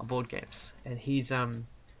of board games, and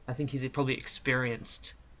I think he's probably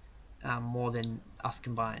experienced more than us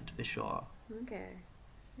combined for sure. Okay.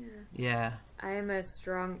 Yeah. Yeah. I am a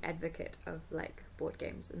strong advocate of like board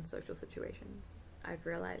games in social situations. I've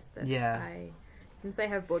realized that Yeah. since I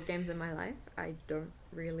have board games in my life, I don't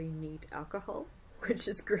really need alcohol, which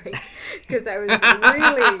is great because I was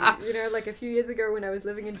really, like a few years ago when I was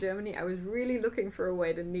living in Germany, I was really looking for a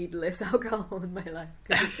way to need less alcohol in my life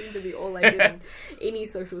because it seemed to be all I did in any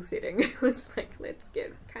social setting. It was like, let's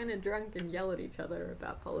get kind of drunk and yell at each other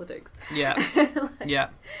about politics. Yeah. Yeah.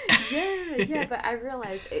 Yeah, but I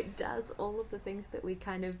realize it does all of the things that we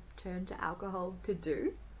kind of turn to alcohol to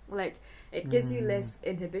do. Like, it gives you less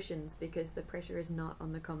inhibitions because the pressure is not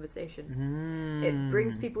on the conversation. It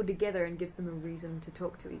brings people together and gives them a reason to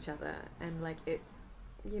talk to each other. And, like, it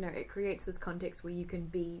creates this context where you can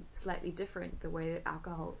be slightly different the way that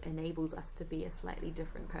alcohol enables us to be a slightly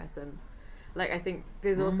different person. Like, I think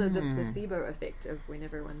there's also the placebo effect of when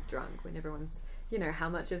everyone's drunk, when everyone's, how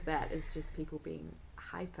much of that is just people being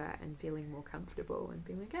hyper and feeling more comfortable and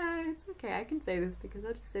being like, it's okay, I can say this because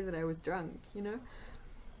I just said that I was drunk,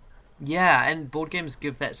 Yeah, and board games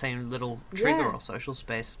give that same little trigger Yeah. or social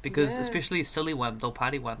space because Yeah. especially silly ones or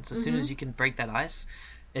party ones, as soon as you can break that ice,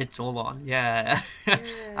 it's all on. Yeah.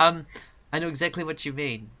 Yeah. I know exactly what you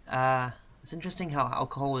mean. It's interesting how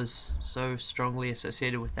alcohol is so strongly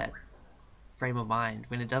associated with that frame of mind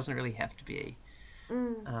when it doesn't really have to be.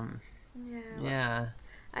 Yeah. Yeah.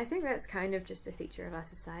 I think that's kind of just a feature of our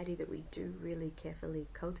society that we do really carefully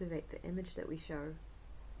cultivate the image that we show.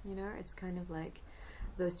 It's kind of like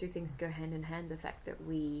those two things go hand in hand. The fact that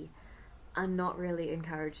we are not really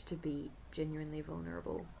encouraged to be genuinely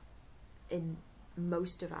vulnerable in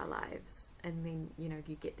most of our lives, and then you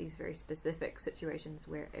get these very specific situations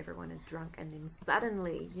where everyone is drunk, and then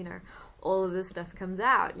suddenly all of this stuff comes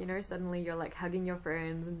out. Suddenly you're like hugging your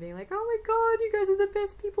friends and being like, oh my god, you guys are the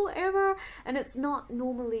best people ever, and it's not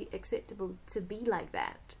normally acceptable to be like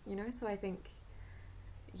that. So I think,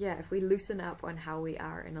 yeah, if we loosen up on how we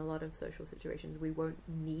are in a lot of social situations, we won't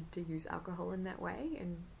need to use alcohol in that way.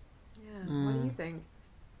 And yeah, what do you think?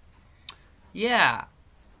 Yeah.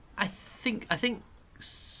 I think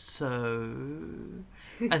so.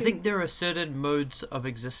 I think there are certain modes of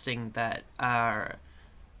existing that are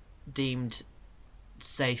deemed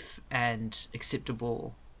safe and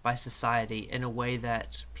acceptable by society in a way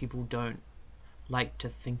that people don't like to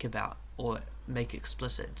think about or make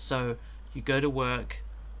explicit. So you go to work,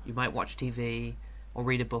 you might watch TV or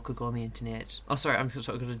read a book or go on the internet. Oh, sorry, I'm sort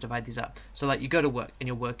of going to divide these up. So like you go to work and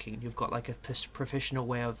you're working, you've got like a professional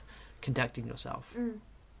way of conducting yourself.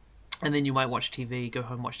 And then you might watch TV, go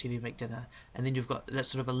home, watch TV, make dinner, and then you've got that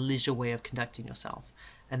sort of a leisure way of conducting yourself.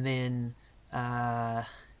 And then,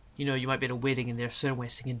 you might be at a wedding, and there are certain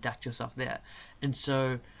ways to conduct yourself there. And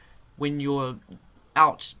so, when you're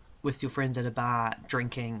out with your friends at a bar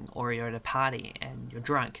drinking, or you're at a party and you're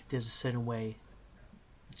drunk, there's a certain way,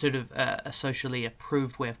 sort of a socially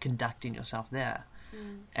approved way of conducting yourself there.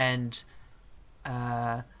 And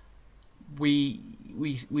we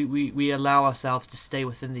allow ourselves to stay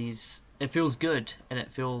within these. It feels good and it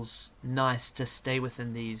feels nice to stay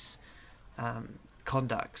within these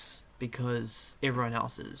conducts because everyone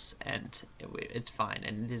else is, and it's fine,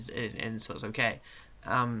 and so it's okay.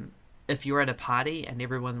 If you're at a party and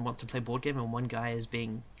everyone wants to play board game and one guy is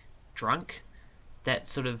being drunk,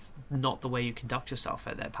 that's sort of not the way you conduct yourself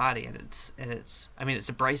at that party, and it's I mean, it's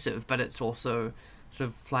abrasive, but it's also sort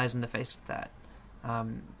of flies in the face of that.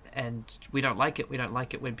 And we don't like it. We don't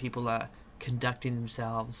like it when people are conducting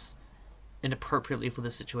themselves inappropriately for the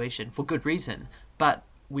situation for good reason, but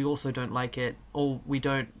we also don't like it, or we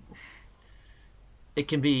don't. It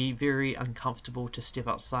can be very uncomfortable to step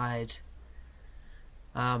outside,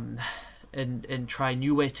 and try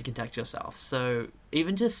new ways to conduct yourself. So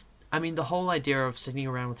even just, I mean, the whole idea of sitting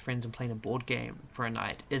around with friends and playing a board game for a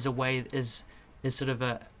night is sort of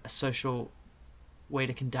a social way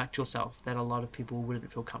to conduct yourself that a lot of people wouldn't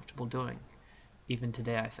feel comfortable doing, even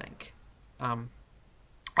today, I think.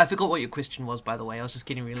 I forgot what your question was, by the way. I was just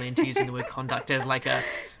getting really into using the word conduct as like as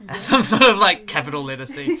some sort of like capital letter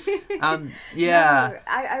C. Yeah. No,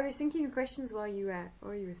 I was thinking of questions while you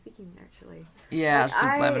were speaking, actually. Yeah, like, I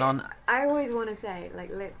was blabbing on. I always want to say, like,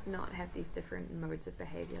 let's not have these different modes of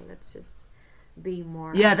behavior. Let's just be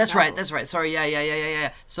more. Yeah, ourselves. that's right. Sorry,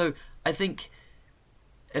 yeah. So I think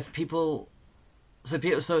if people. So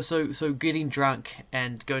getting drunk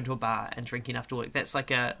and going to a bar and drinking after work, that's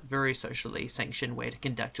like a very socially sanctioned way to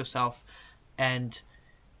conduct yourself, and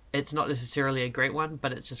it's not necessarily a great one,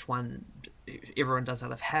 but it's just one everyone does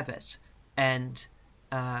out of habit, and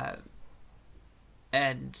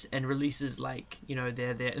releases, like, you know,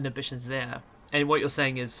 their inhibitions there. And what you're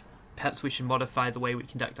saying is perhaps we should modify the way we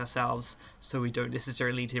conduct ourselves so we don't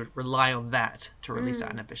necessarily need to rely on that to release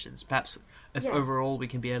our inhibitions. Perhaps if overall we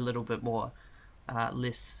can be a little bit more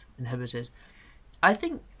less inhibited. I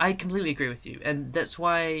think I completely agree with you, and that's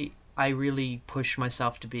why I really push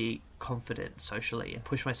myself to be confident socially and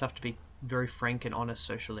push myself to be very frank and honest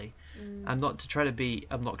socially. Not to try to be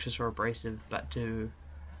obnoxious or abrasive,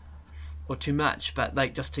 or too much, but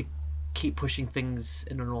like just to keep pushing things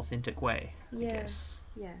in an authentic way. I guess.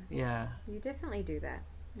 Yeah. You definitely do that.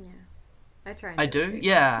 Yeah. I try. I do. Too.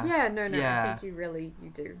 Yeah. Yeah. No. Yeah. I think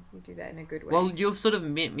you do. You do that in a good way. Well, you've sort of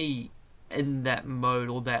met me in that mode,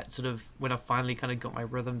 or that sort of when I finally kind of got my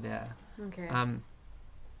rhythm there. Okay.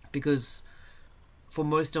 Because for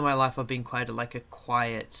most of my life I've been quite a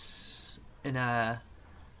quiet, in a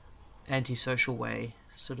antisocial way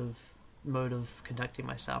sort of mode of conducting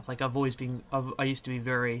myself. Like I used to be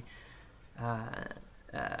very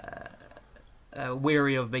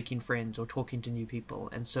wary of making friends or talking to new people,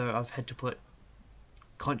 and so I've had to put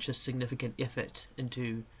conscious, significant effort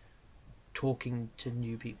into talking to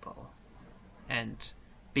new people and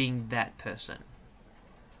being that person,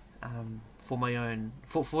 for my own,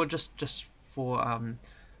 for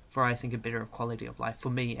I think a better quality of life for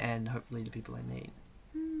me and hopefully the people I meet.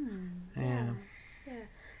 Yeah.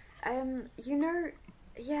 I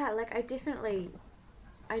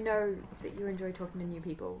know that you enjoy talking to new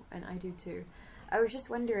people, and I do too. I was just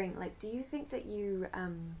wondering, like, do you think that you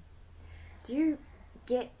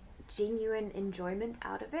get genuine enjoyment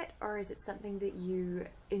out of it, or is it something that you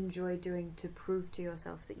enjoy doing to prove to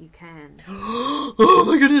yourself that you can? Oh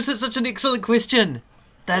my goodness, that's such an excellent question.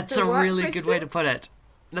 That's a really question? good way to put it.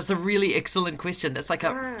 That's a really excellent question. That's like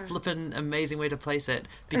a flippin' amazing way to place it,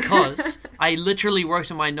 because I literally wrote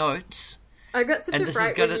in my notes. I got such a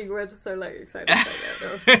fright when you were so like excited about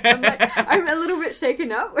that. I'm a little bit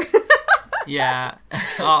shaken up. Yeah.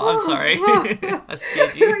 Oh, I'm sorry. I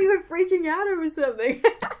scared you. I thought you were freaking out over something.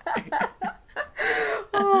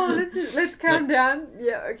 Let's calm down.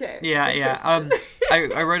 Yeah, okay. Yeah.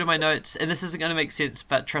 I wrote in my notes, and this isn't going to make sense,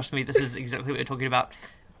 but trust me, this is exactly what we're talking about.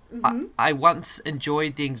 Mm-hmm. I once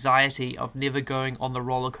enjoyed the anxiety of never going on the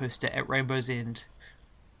roller coaster at Rainbow's End.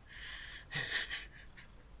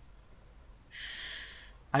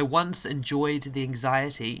 I once enjoyed the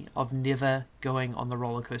anxiety of never going on the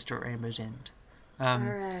roller coaster at Rainbow's End.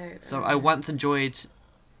 I once enjoyed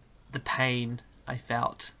the pain I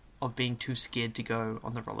felt of being too scared to go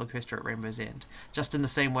on the roller coaster at Rainbow's End. Just in the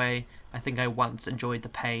same way, I think I once enjoyed the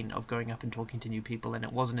pain of going up and talking to new people, and I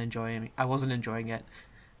wasn't enjoying it.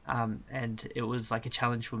 And it was like a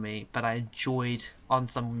challenge for me, but I enjoyed, on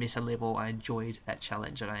some meta level, I enjoyed that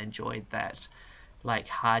challenge, and I enjoyed that like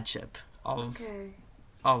hardship of.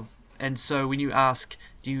 And so when you ask,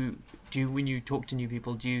 do you when you talk to new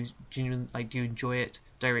people, do you enjoy it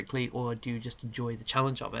directly, or do you just enjoy the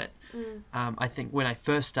challenge of it? I think when I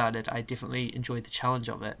first started, I definitely enjoyed the challenge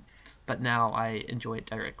of it, but now I enjoy it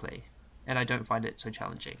directly, and I don't find it so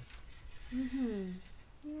challenging. Yeah.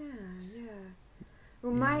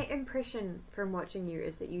 Well, my impression from watching you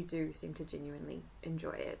is that you do seem to genuinely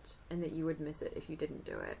enjoy it, and that you would miss it if you didn't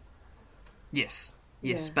do it. Yes.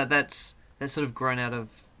 Yes, Yeah. but that's sort of grown out of.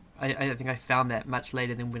 I think I found that much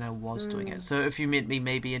later than when I was doing it. So if you met me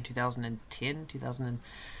maybe in 2010,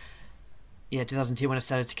 2010 when I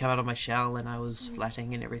started to come out of my shell and I was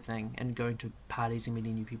flatting and everything and going to parties and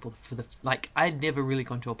meeting new people for the like I'd never really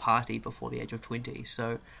gone to a party before the age of 20.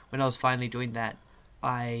 So when I was finally doing that,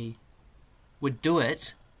 I would do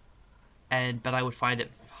it, but I would find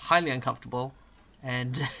it highly uncomfortable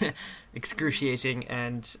and excruciating,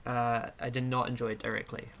 and I did not enjoy it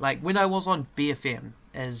directly. Like when I was on BFM,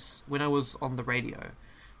 as when I was on the radio,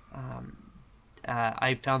 um,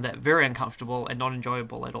 I found that very uncomfortable and not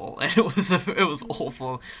enjoyable at all. And it was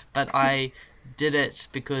awful, but I did it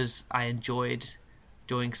because I enjoyed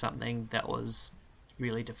doing something that was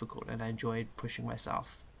really difficult, and I enjoyed pushing myself.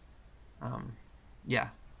 Yeah.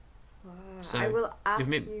 Wow. So I will you've ask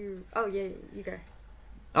met. you. Oh yeah, you go.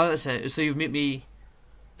 Oh, that's it. So you've met me.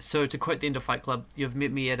 So to quote the end of Fight Club, you've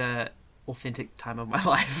met me at a authentic time of my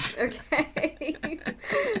life. Okay.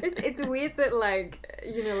 It's weird that like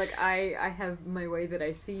like I have my way that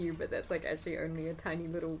I see you, but that's like actually only a tiny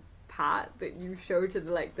little part that you show to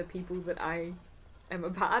the people that I am a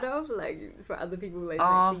part of. Like for other people, they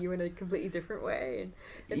might see you in a completely different way. And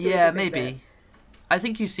it's weird Yeah, to think maybe. I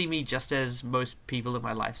think you see me just as most people in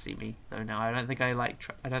my life see me, though. Now I don't think I like.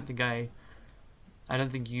 I don't think I. I don't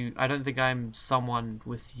think you. I don't think I'm someone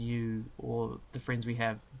with you or the friends we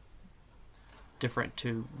have different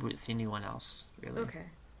to with anyone else, really. Okay.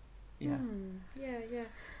 Yeah. Yeah.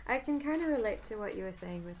 I can kind of relate to what you were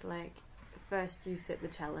saying with like, first you set the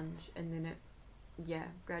challenge and then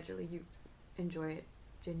gradually you enjoy it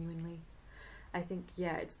genuinely. I think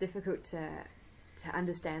it's difficult to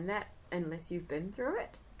understand that unless you've been through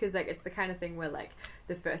it. Because like it's the kind of thing where like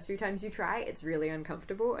the first few times you try, it's really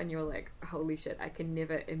uncomfortable, and you're like, "Holy shit! I can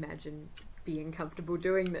never imagine being comfortable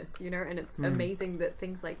doing this," And it's amazing that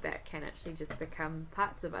things like that can actually just become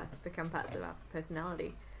parts of us, become parts of our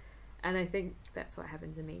personality. And I think that's what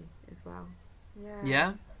happened to me as well.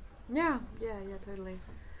 Yeah. Yeah, totally.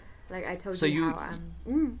 Like I told So you how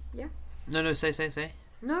yeah. No, say.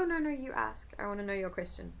 No, you ask. I want to know your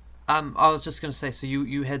question. I was just gonna say. So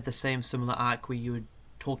you had the same similar arc where you would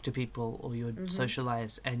talk to people or you would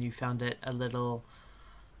socialize, and you found it a little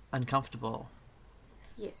uncomfortable.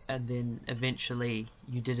 Yes. And then eventually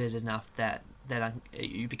you did it enough that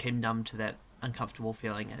you became numb to that uncomfortable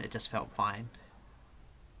feeling, and it just felt fine.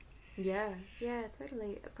 Yeah,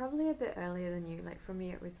 totally. Probably a bit earlier than you. Like for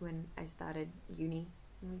me, it was when I started uni.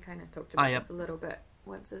 And we kind of talked about this a little bit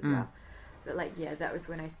once as well. But like, that was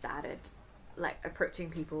when I started like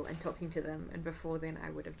approaching people and talking to them. And before then,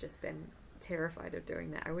 I would have just been terrified of doing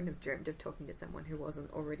that. I wouldn't have dreamed of talking to someone who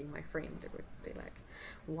wasn't already my friend. It would be like,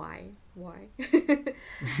 why?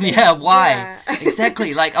 Yeah, why? Yeah.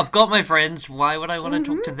 Exactly. Like, I've got my friends. Why would I want to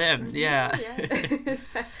talk to them? Yeah.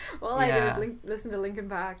 All I do is listen to Linkin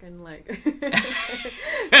Park and like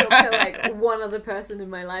talk to like one other person in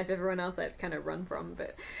my life. Everyone else I'd kind of run from.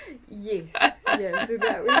 But yes. So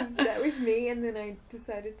that was me, and then I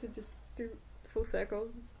decided to just do full circle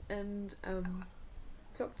and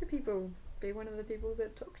talk to people. Be one of the people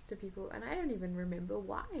that talks to people, and I don't even remember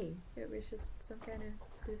why. It was just some kind of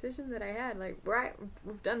decision that I had. Like, right,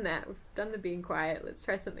 we've done that. We've done the being quiet. Let's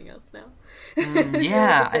try something else now.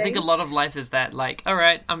 Yeah, I think a lot of life is that. Like, all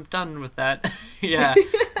right, I'm done with that. Yeah.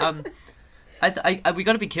 We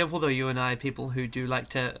got to be careful though. You and I, people who do like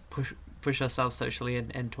to push ourselves socially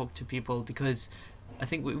and talk to people, because I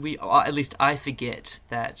think we at least I forget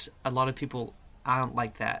that a lot of people aren't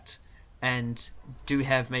like that, and do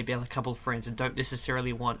have maybe a couple of friends and don't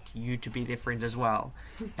necessarily want you to be their friend as well,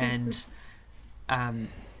 and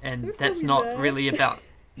that's not really about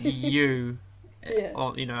you. Yeah.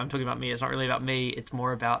 Or I'm talking about me. It's not really about me. It's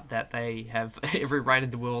more about that they have every right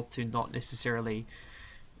in the world to not necessarily,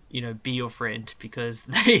 be your friend, because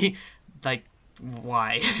they like,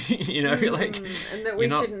 why? Like, and that we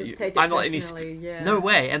shouldn't take it I'm personally. No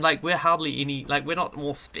way. And like, we're hardly any, like, we're not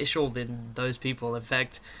more special than those people. In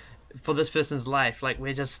fact, for this person's life, like,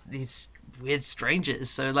 we're just these weird strangers.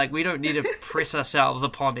 So like, we don't need to press ourselves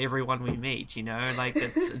upon everyone we meet. Like,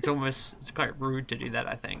 it's quite rude to do that,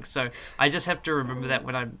 I think. So I just have to remember that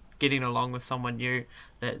when I'm getting along with someone new,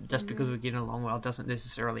 that just because we're getting along well doesn't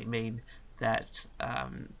necessarily mean that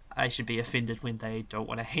I should be offended when they don't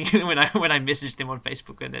want to hang when I message them on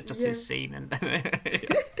Facebook and it just says seen and Can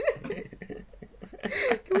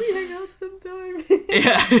we hang out sometime?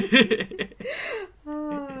 Yeah.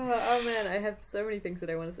 Oh man, I have so many things that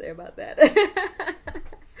I want to say about that.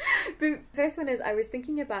 The first one is, I was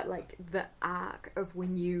thinking about like the arc of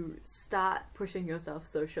when you start pushing yourself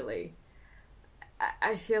socially.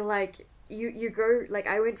 I feel like you go, like,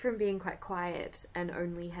 I went from being quite quiet and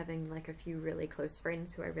only having like a few really close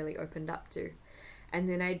friends who I really opened up to, and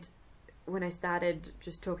then when I started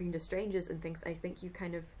just talking to strangers and things, I think you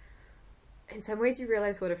kind of, in some ways, you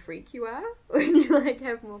realize what a freak you are when you like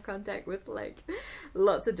have more contact with like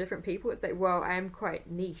lots of different people. It's like, whoa, I am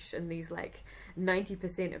quite niche, and these like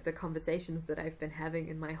 90% of the conversations that I've been having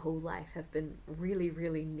in my whole life have been really,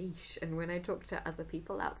 really niche. And when I talk to other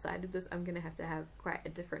people outside of this, I'm going to have quite a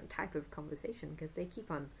different type of conversation, because they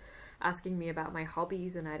keep on asking me about my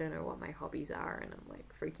hobbies, and I don't know what my hobbies are, and I'm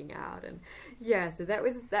like freaking out. And yeah, so that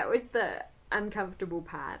was the uncomfortable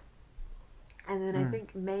part. And then I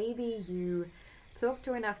think maybe you talk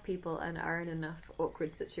to enough people and are in enough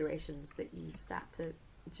awkward situations that you start to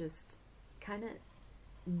just kind of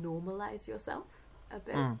normalize yourself a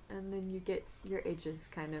bit, and then you get your edges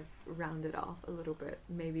kind of rounded off a little bit,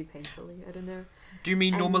 maybe painfully. I don't know. Do you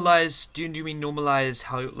mean normalize? Do you mean normalize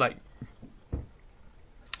how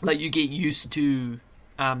like you get used to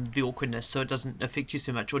the awkwardness so it doesn't affect you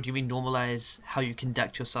so much, or do you mean normalize how you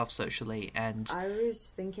conduct yourself socially? And I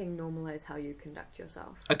was thinking normalize how you conduct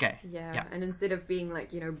yourself. Okay. Yeah. And instead of being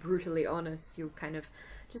like, brutally honest, you kind of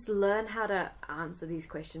just learn how to answer these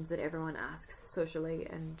questions that everyone asks socially,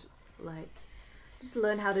 and like just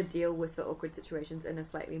learn how to deal with the awkward situations in a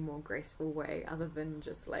slightly more graceful way, other than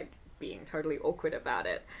just like being totally awkward about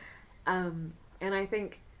it. And I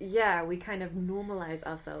think, yeah, we kind of normalize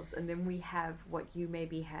ourselves, and then we have what you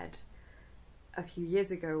maybe had a few years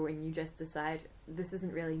ago when you just decide, this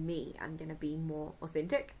isn't really me, I'm going to be more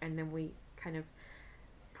authentic. And then we kind of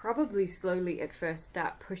probably slowly at first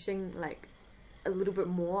start pushing like a little bit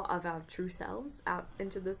more of our true selves out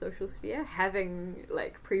into the social sphere, having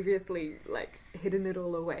like previously like hidden it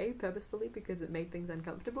all away purposefully because it made things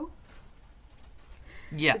uncomfortable.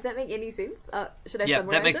 Yeah. Did that make any sense? Should I summarize Yeah,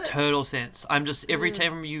 that makes it? total sense. I'm just, every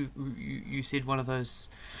time you said one of those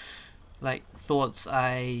like thoughts,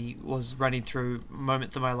 I was running through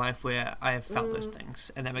moments of my life where I have felt those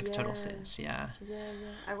things, and that makes total sense. Yeah.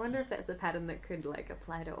 I wonder if that's a pattern that could like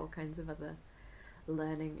apply to all kinds of other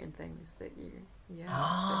learning and things that you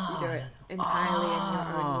first you do it entirely in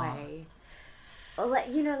your own way, or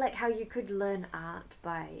like like how you could learn art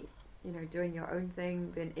by doing your own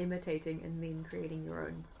thing, then imitating, and then creating your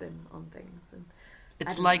own spin on things. And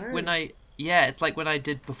it's like when I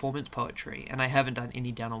did performance poetry, and I haven't done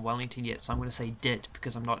any down on Wellington yet, so I'm going to say did,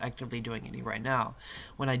 because I'm not actively doing any right now.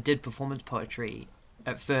 When I did performance poetry,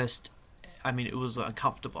 at first, I mean, it was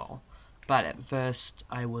uncomfortable, but at first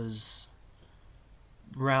I was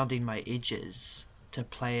rounding my edges to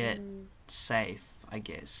play it safe, I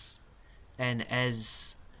guess. And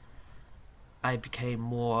as I became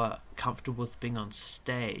more comfortable with being on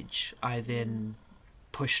stage, I then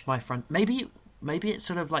pushed my front. Maybe it's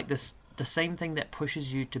sort of like this, the same thing that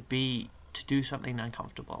pushes you to do something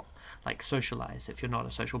uncomfortable, like socialize if you're not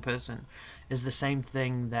a social person, is the same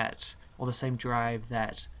thing that, or the same drive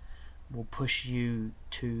that will push you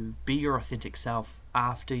to be your authentic self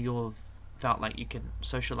after you've felt like you can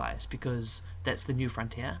socialize, because that's the new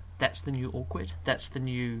frontier, that's the new awkward, that's the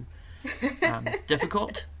new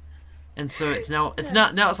difficult. And so it's now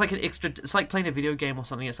like it's like playing a video game or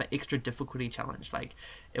something. It's like extra difficulty challenge. Like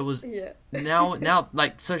it was now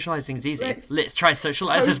like socializing is easy. Like, let's try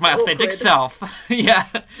socialize as my authentic self. Yeah,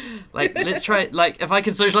 like let's try, like if I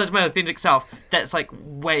can socialize my authentic self, that's like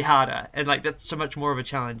way harder, and like that's so much more of a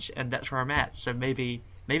challenge, and that's where I'm at. So maybe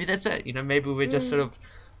that's it. Maybe we're just sort of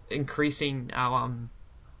increasing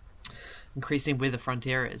where the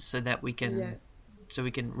frontier is, so that we can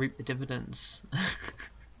reap the dividends.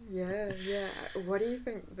 Yeah. What do you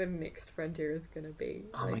think the next frontier is going to be?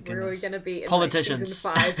 Oh my Where are we goodness. going to be in Politicians.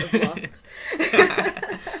 like, season 5 of Lost?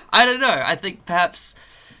 I don't know. I think perhaps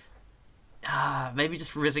maybe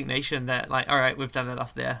just resignation that, like, all right, we've done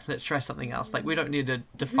enough there. Let's try something else. Like, we don't need to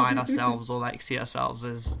define ourselves or like see ourselves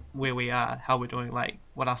as where we are, how we're doing, like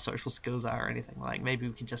what our social skills are or anything. Like maybe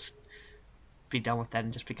we can just be done with that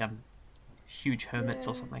and just become huge hermits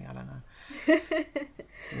or something. I don't know.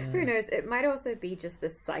 Who knows? It might also be just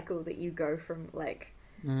this cycle that you go from like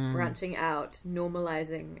branching out,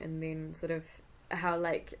 normalizing, and then sort of how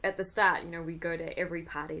like at the start, we go to every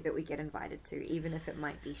party that we get invited to, even if it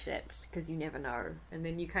might be shit, because you never know. And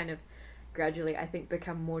then you kind of gradually, I think,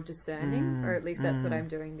 become more discerning, or at least that's what I'm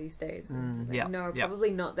doing these days.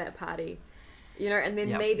 Probably not that party. And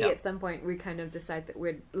then maybe at some point we kind of decide that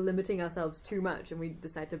we're limiting ourselves too much, and we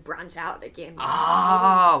decide to branch out again.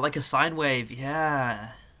 Like a sine wave,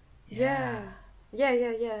 yeah.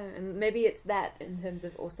 And maybe it's that in terms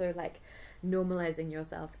of also like normalizing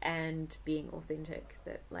yourself and being authentic,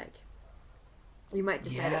 that like You might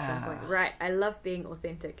decide at some point, Yeah. right, I love being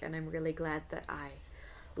authentic and I'm really glad that I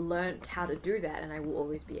learned how to do that and I will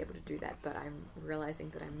always be able to do that, but I'm realizing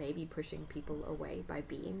that I may be pushing people away by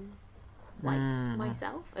being like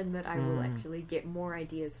myself, and that I will actually get more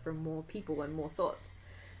ideas from more people and more thoughts,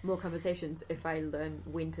 more conversations if I learn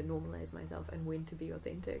when to normalize myself and when to be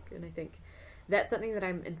authentic. And I think that's something that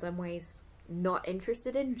I'm in some ways not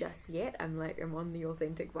interested in just yet. I'm on the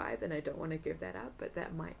authentic vibe and I don't want to give that up, but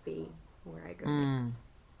that might be where I go next.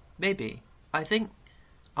 Maybe. I think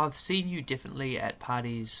I've seen you definitely at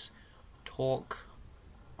parties talk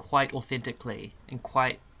quite authentically and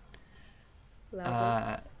quite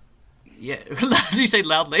Loudly. yeah. Did you say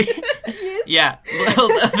loudly? Yes. Yeah.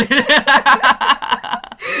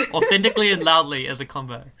 Authentically and loudly as a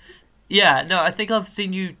combo. Yeah, no, I think I've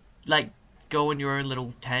seen you like go on your own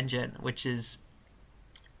little tangent, which is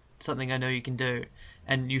something I know you can do,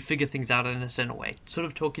 and you figure things out in a certain way. Sort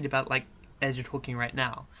of talking about like as you're talking right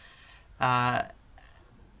now, uh,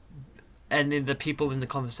 and then the people in the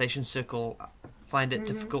conversation circle find it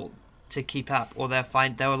difficult to keep up, or they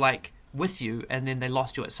were like with you, and then they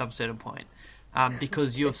lost you at some certain point,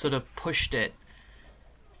 because you've sort of pushed it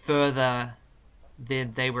further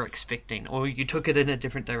than they were expecting, or you took it in a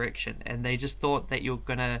different direction, and they just thought that you're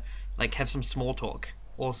gonna like have some small talk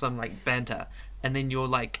or some like banter, and then you're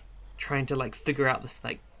like trying to like figure out this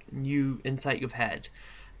like new insight you've had,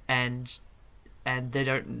 and they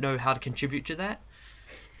don't know how to contribute to that.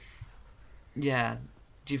 Yeah,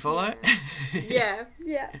 do you follow? Yeah,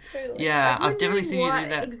 totally. Yeah, I'm I've definitely wondering seen you do what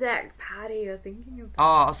that. exact party you're thinking about.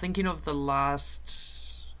 Oh, I was thinking of the last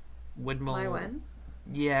windmill. My one.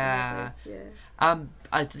 Yeah. Yeah.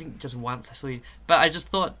 I think just once I saw you, but I just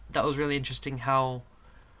thought that was really interesting how,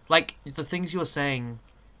 like, the things you were saying.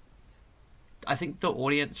 I think the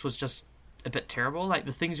audience was just a bit terrible. Like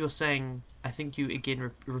the things you were saying, I think you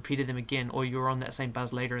again repeated them again, or you were on that same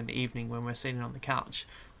buzz later in the evening when we were sitting on the couch.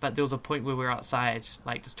 But there was a point where we were outside,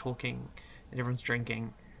 like just talking, and everyone's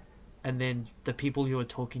drinking, and then the people you were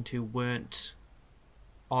talking to weren't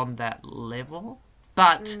on that level.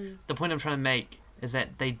 But the point I'm trying to make is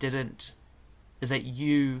that they didn't. Is that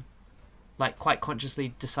you, like, quite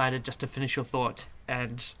consciously decided just to finish your thought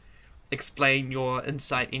and explain your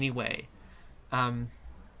insight anyway,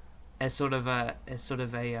 as sort of a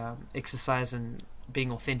exercise in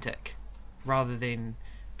being authentic, rather than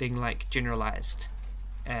being like generalized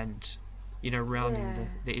and rounding Yeah.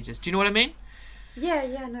 the edges. Do you know what I mean?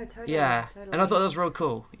 Yeah, no, totally. Yeah, Totally. and I thought that was real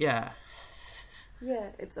cool. Yeah. Yeah,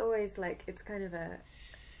 it's always like, it's kind of a...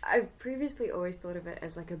 I've previously always thought of it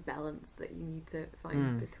as like a balance that you need to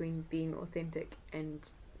find between being authentic and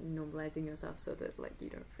normalizing yourself so that like you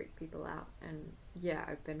don't freak people out. And yeah,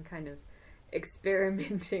 I've been kind of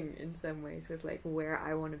experimenting in some ways with like where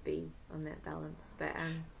I want to be on that balance. But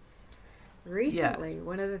recently,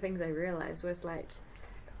 one of the things I realized was like,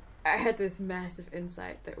 I had this massive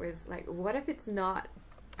insight that was like, what if it's not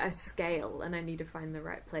a scale and I need to find the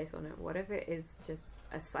right place on it? What if it is just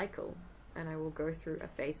a cycle and I will go through a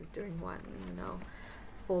phase of doing one and then I'll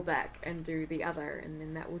fall back and do the other, and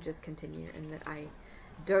then that will just continue, and that I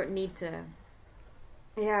don't need to...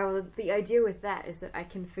 Yeah, well, the idea with that is that I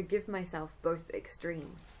can forgive myself both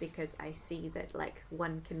extremes because I see that like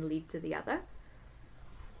one can lead to the other.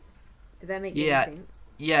 Did that make any sense?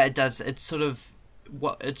 Yeah, it does. It's sort of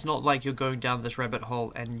it's not like you're going down this rabbit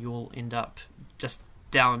hole and you'll end up just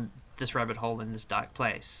down this rabbit hole in this dark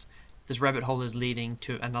place. This rabbit hole is leading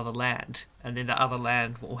to another land, and then the other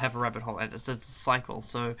land will have a rabbit hole, and it's a cycle.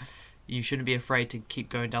 So you shouldn't be afraid to keep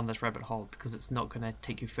going down this rabbit hole because it's not going to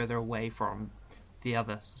take you further away from the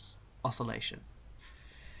other oscillation.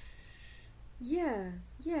 Yeah.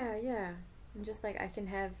 And just like I can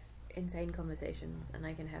have insane conversations and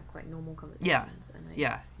I can have quite normal conversations.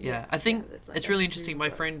 I think like it's I really can do interesting. My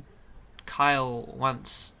both. friend Kyle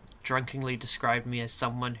once drunkenly described me as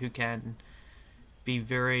someone who can be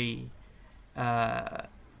very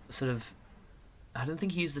sort of, I don't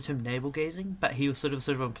think he used the term navel gazing, but he was sort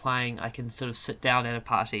of implying I can sort of sit down at a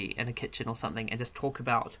party in a kitchen or something and just talk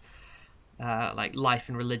about like life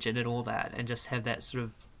and religion and all that, and just have that sort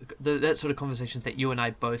of that sort of conversations that you and I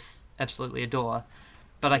both absolutely adore.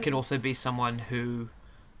 But I can also be someone who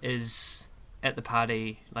is at the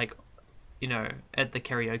party, like, at the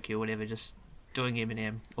karaoke or whatever, just doing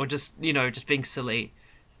Eminem, or just just being silly,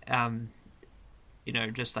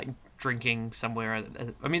 just like drinking somewhere.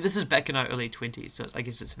 I mean, this is back in our early 20s, so I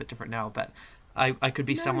guess it's a bit different now. But I could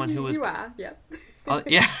be someone who was... You are, yeah.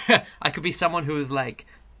 Yeah, I could be someone who was like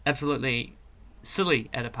absolutely silly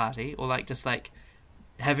at a party, or like just like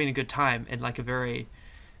having a good time in like a very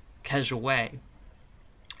casual way.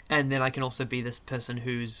 And then I can also be this person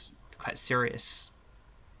who's quite serious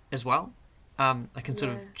as well. I can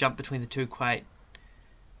sort of jump between the two quite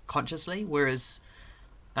consciously, whereas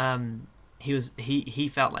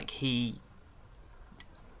he felt like he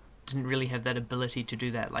didn't really have that ability to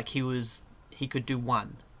do that. Like he could do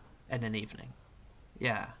one in an evening.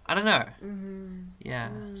 Yeah, I don't know. Mm-hmm. Yeah,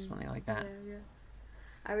 something like that. Yeah.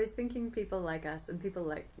 I was thinking people like us and people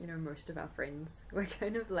like, most of our friends, we're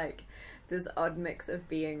kind of like this odd mix of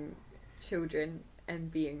being children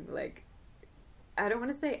and being like, I don't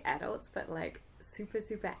want to say adults, but like super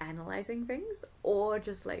analyzing things, or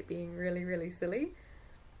just like being really, really silly.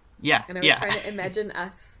 Yeah. And I was trying to imagine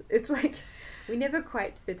us. It's like we never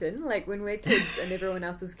quite fit in. Like when we're kids and everyone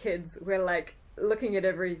else is kids, we're like looking at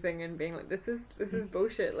everything and being like, this is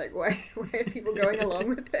bullshit. Like why are people going along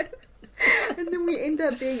with this? And then we end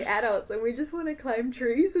up being adults and we just want to climb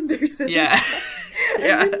trees and do silly stuff. And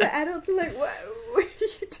then the adults are like, what are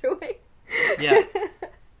you doing? Yeah.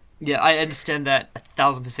 Yeah, I understand that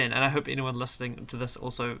 1,000%, and I hope anyone listening to this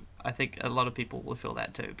also, I think a lot of people will feel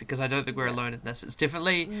that too, because I don't think we're alone in this. It's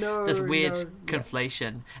definitely this weird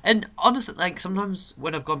conflation. And honestly, like, sometimes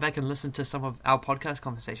when I've gone back and listened to some of our podcast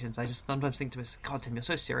conversations, I just sometimes think to myself, God, Tim, you're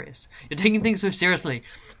so serious. You're taking things so seriously.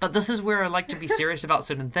 But this is where I like to be serious about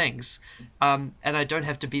certain things. And I don't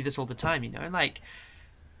have to be this all the time, Like,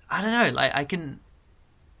 I don't know, like,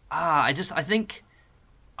 I think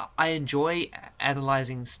I enjoy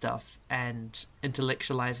analyzing stuff and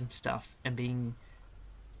intellectualizing stuff and being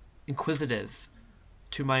inquisitive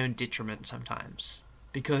to my own detriment sometimes,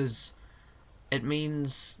 because it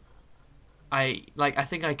means I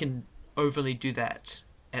think I can overly do that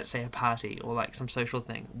at, say, a party or like some social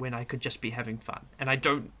thing when I could just be having fun, and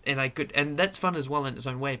and that's fun as well in its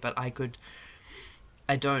own way, but I think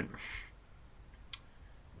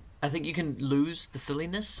you can lose the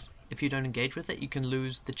silliness if you don't engage with it. You can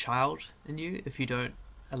lose the child in you if you don't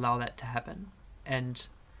allow that to happen. And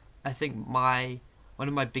I think one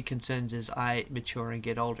of my big concerns as I mature and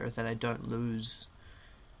get older is that I don't lose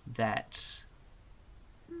that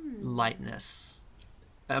lightness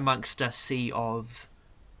amongst a sea of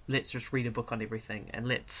let's just read a book on everything and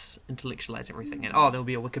let's intellectualize everything and there'll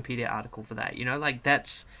be a Wikipedia article for that. Like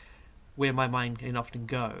that's where my mind can often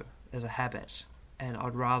go as a habit. And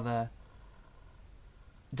I'd rather...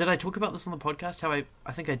 Did I talk about this on the podcast?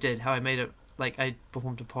 I think I did. How I made it, like, I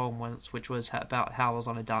performed a poem once, which was about how I was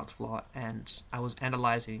on a dance floor and I was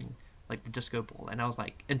analysing, like, the disco ball, and I was,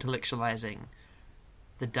 like, intellectualising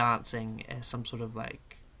the dancing as some sort of,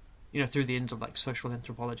 like, through the ends of, like, social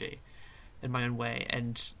anthropology in my own way,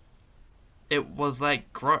 and it was,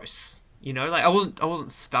 like, gross, Like, I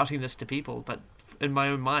wasn't spouting this to people, but in my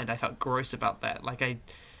own mind I felt gross about that. Like,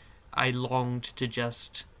 I longed to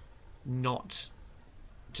just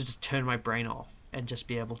turn my brain off and just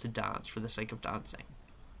be able to dance for the sake of dancing.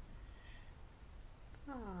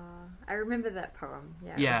 Aww, I remember that poem.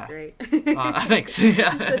 Yeah, it was great. Thanks.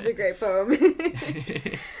 Yeah. It's such a great poem.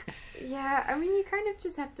 Yeah, I mean, you kind of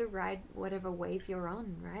just have to ride whatever wave you're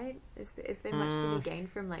on, right? Is there much to be gained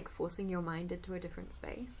from, like, forcing your mind into a different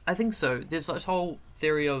space? I think so. There's this whole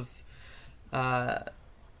theory of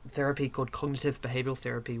therapy called cognitive behavioral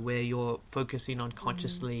therapy, where you're focusing on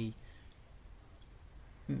consciously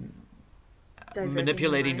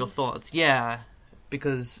manipulating your thoughts,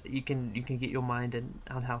 because you can get your mind in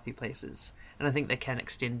unhealthy places, and I think they can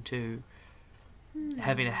extend to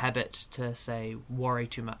having a habit to, say, worry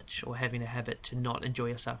too much, or having a habit to not enjoy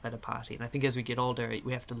yourself at a party. And I think as we get older,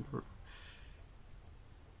 we have to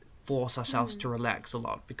force ourselves to relax a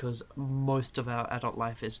lot, because most of our adult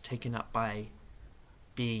life is taken up by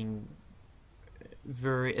being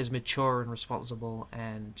as mature and responsible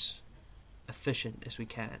and efficient as we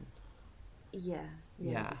can. Yeah,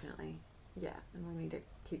 definitely. Yeah, and we need to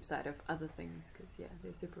keep sight of other things, because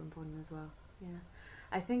they're super important as well. Yeah,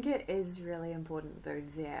 I think it is really important though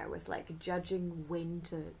there with, like, judging when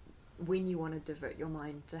you want to divert your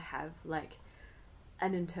mind, to have, like,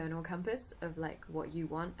 an internal compass of, like, what you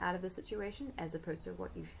want out of the situation as opposed to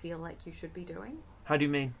what you feel like you should be doing. How do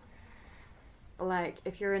you mean? Like,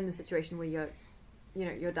 if you're in the situation where you're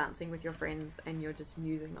dancing with your friends and you're just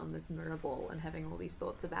musing on this mirror ball and having all these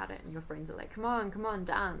thoughts about it, and your friends are like, come on,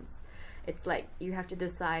 dance. It's like, you have to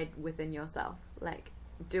decide within yourself, like,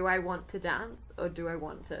 do I want to dance, or do I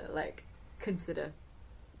want to, like, consider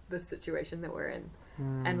the situation that we're in?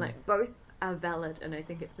 And, like, both are valid, and I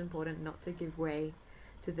think it's important not to give way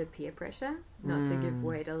to the peer pressure, not to give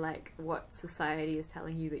way to, like, what society is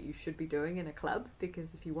telling you that you should be doing in a club,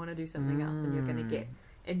 because if you want to do something else and you're going to get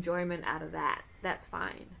enjoyment out of that, that's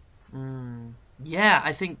fine. Yeah,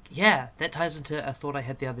 I think, that ties into a thought I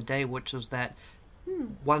had the other day, which was that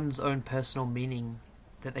one's own personal meaning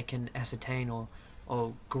that they can ascertain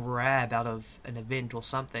or grab out of an event or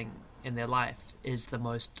something in their life is the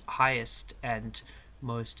most highest and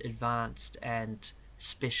most advanced and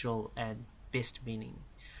special and best meaning,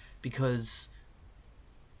 because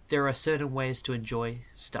there are certain ways to enjoy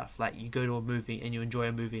stuff. Like, you go to a movie and you enjoy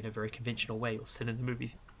a movie in a very conventional way. You'll sit in the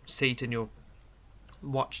movie seat and you'll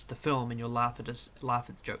watch the film and you'll laugh at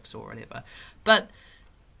the jokes or whatever.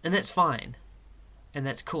 And that's fine, and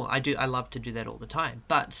that's cool. I love to do that all the time.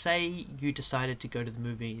 But say you decided to go to the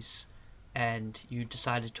movies and you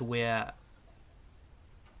decided to wear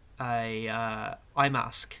a eye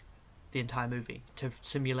mask the entire movie to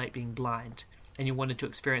simulate being blind, and you wanted to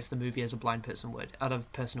experience the movie as a blind person would, out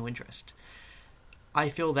of personal interest. I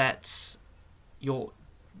feel that you're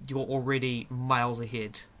already miles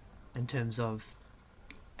ahead in terms of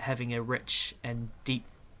having a rich and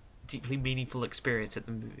deeply meaningful experience at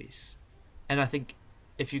the movies. And I think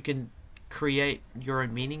if you can create your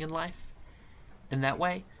own meaning in life in that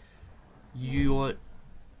way,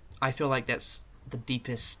 I feel like that's the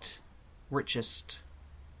deepest, richest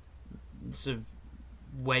sort of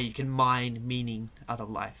way you can mine meaning out of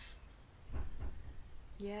life.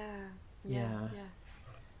 Yeah.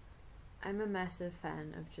 I'm a massive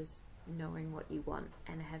fan of just knowing what you want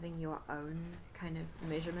and having your own kind of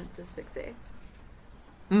measurements of success.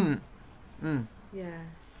 Yeah.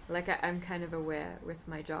 Like, I'm kind of aware with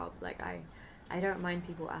my job. Like, I don't mind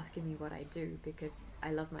people asking me what I do, because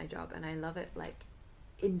I love my job and I love it, like,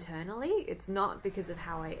 internally. It's not because of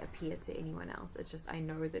how I appear to anyone else. It's just I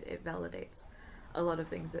know that it validates a lot of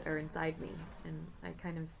things that are inside me, and I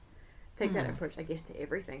kind of take that approach, I guess, to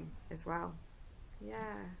everything as well.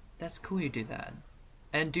 Yeah. That's cool you do that.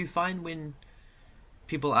 And do you find when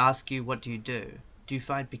people ask you what do you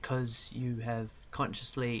find because you have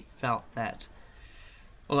consciously felt that,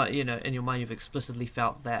 or in your mind you've explicitly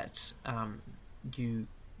felt that you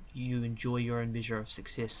enjoy your own measure of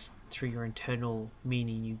success through your internal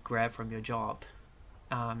meaning you grab from your job,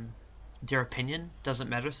 their opinion doesn't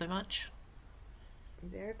matter so much?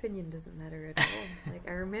 Their opinion doesn't matter at all. Like,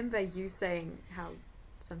 I remember you saying how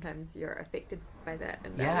sometimes you're affected by that,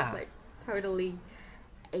 and that was, like, totally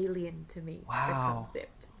alien to me. Wow. The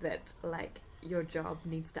concept that, like, your job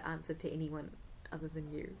needs to answer to anyone other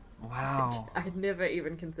than you. Wow. Like, I'd never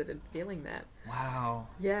even considered feeling that. Wow.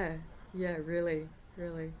 Yeah, really.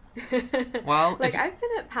 Well, like, I've been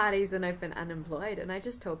at parties and I've been unemployed, and I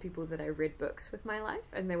just told people that I read books with my life,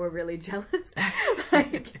 and they were really jealous.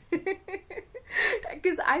 Like,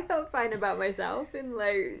 because I felt fine about myself, and,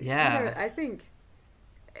 like, I think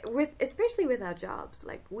especially with our jobs,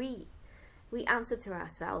 like, we answer to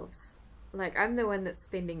ourselves. Like, I'm the one that's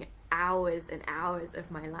spending hours and hours of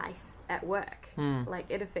my life at work. Like,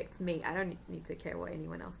 it affects me. I don't need to care what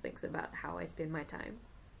anyone else thinks about how I spend my time.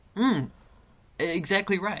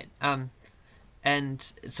 Exactly right.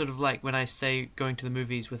 And sort of like when I say going to the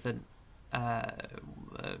movies with an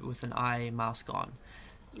eye mask on,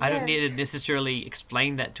 I don't need to necessarily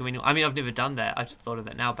explain that to anyone. I mean, I've never done that. I just thought of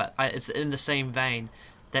that now, but it's in the same vein.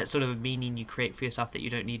 That sort of a meaning you create for yourself that you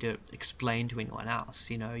don't need to explain to anyone else.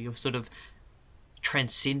 You've sort of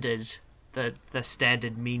transcended the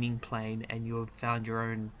standard meaning plane, and you have found your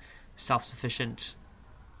own self-sufficient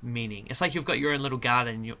meaning. It's like you've got your own little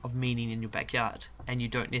garden of meaning in your backyard, and you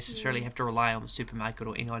don't necessarily have to rely on the supermarket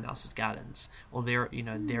or anyone else's gardens or their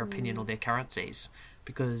opinion or their currencies,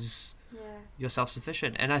 because you're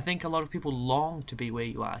self-sufficient. And I think a lot of people long to be where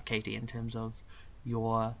you are, Katie, in terms of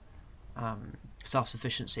your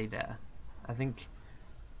self-sufficiency there. I think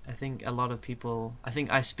a lot of people, I think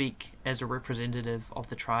I speak as a representative of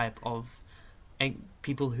the tribe of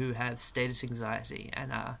people who have status anxiety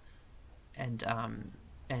and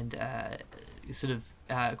sort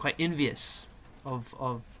of quite envious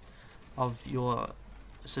of your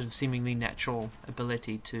sort of seemingly natural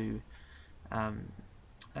ability to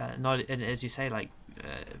not, and as you say, like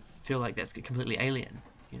feel like that's completely alien.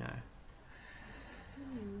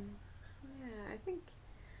 I think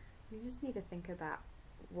you just need to think about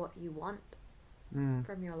what you want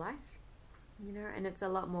from your life, and it's a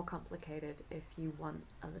lot more complicated if you want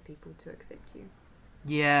other people to accept you.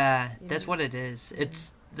 That's what it is.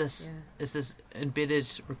 It's this embedded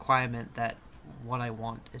requirement that what I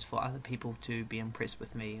want is for other people to be impressed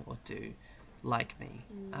with me or to like me,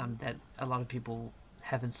 that a lot of people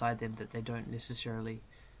have inside them that they don't necessarily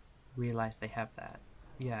realize they have that.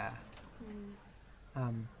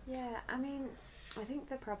 I mean, I think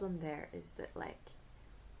the problem there is that, like,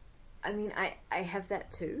 I mean, I have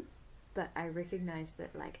that too, but I recognize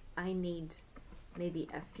that, like, I need maybe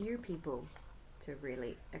a few people to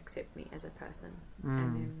really accept me as a person,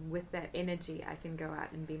 and then with that energy I can go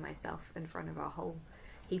out and be myself in front of a whole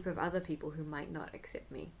heap of other people who might not accept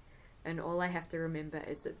me. And all I have to remember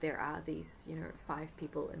is that there are these, 5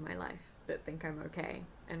 people in my life that think I'm okay.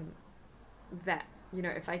 And that,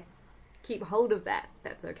 if I keep hold of that,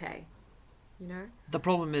 that's okay. The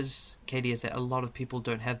problem is, Katie, is that a lot of people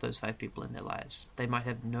don't have those 5 people in their lives. They might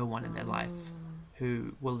have no one in their life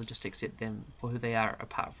who will just accept them for who they are,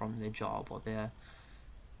 apart from their job or their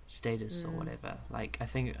status or whatever. Like, I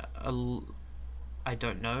think, I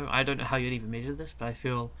don't know how you'd even measure this, but I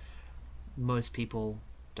feel most people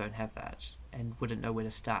don't have that and wouldn't know where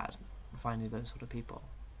to start finding those sort of people.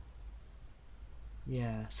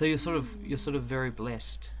 Yeah, so you're sort of very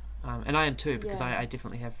blessed. And I am too, because I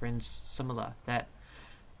definitely have friends similar, that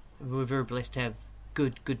we're very blessed to have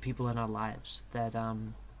good people in our lives that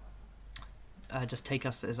just take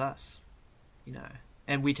us as us,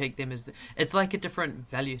 and we take them as it's like a different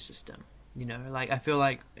value system, like I feel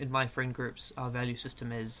like in my friend groups our value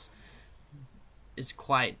system is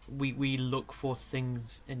quite, we look for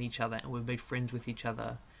things in each other, and we've made friends with each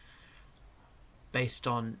other based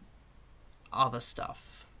on other stuff.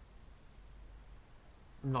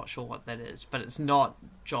 I'm not sure what that is, but it's not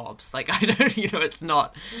jobs. Like, I don't, it's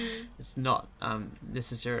not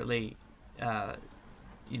necessarily,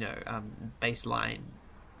 baseline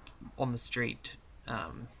on the street,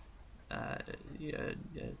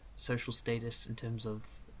 social status in terms of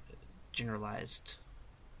generalized.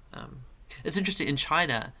 It's interesting, in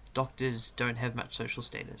China, doctors don't have much social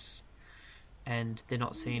status, and they're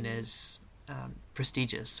not seen as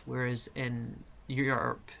prestigious, whereas in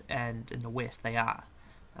Europe and in the West they are.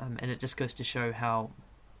 And it just goes to show how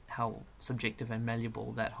subjective and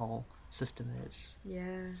malleable that whole system is.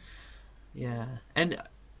 Yeah. And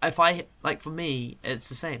if I, like, for me, it's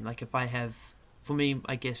the same. Like, if I have, for me,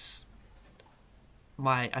 I guess,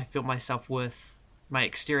 I feel my self-worth, my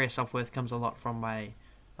exterior self-worth comes a lot from my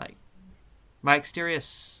exterior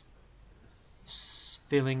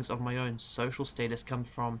feelings of my own social status comes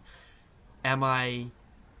from, am I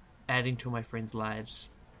adding to my friends' lives?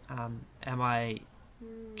 Am I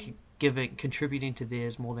contributing to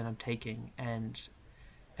theirs more than I'm taking, and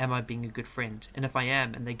am I being a good friend? And if I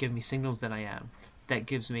am, and they give me signals that I am, that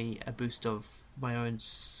gives me a boost of my own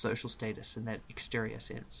social status in that exterior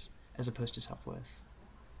sense, as opposed to self-worth.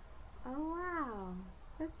 Oh wow,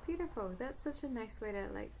 that's beautiful. That's such a nice way to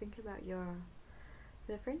think about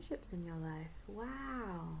the friendships in your life.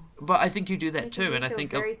 Wow. But I think you do that too, and I think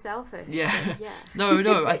very selfish. Yeah.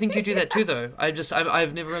 No, I think you do that too, though.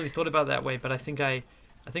 I've never really thought about it that way, but I think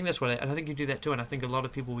that's what and I think you do that too, and I think a lot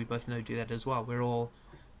of people we both know do that as well. We're all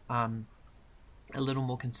a little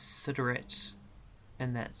more considerate,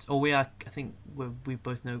 and we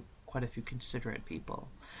both know quite a few considerate people.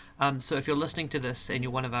 So if you're listening to this and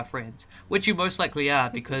you're one of our friends, which you most likely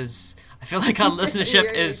are, because I feel like our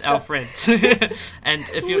listenership is our friends, and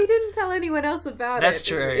if we didn't tell anyone else about it. That's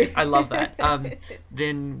true. I love that.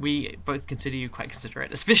 Then we both consider you quite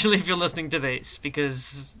considerate, especially if you're listening to this,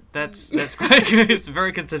 because that's quite good. It's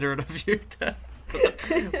very considerate of you to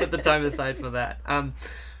put the time aside for that. But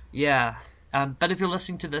if you're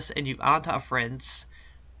listening to this and you aren't our friends,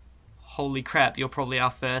 holy crap, you're probably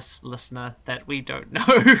our first listener that we don't know.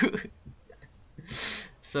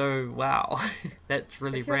 So, wow, that's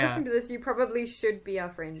really rare. If you're listening to this, you probably should be our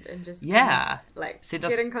friend and just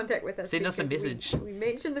get in contact with us. Send us a message. We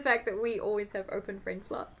mentioned the fact that we always have open friend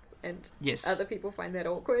slots, and other people find that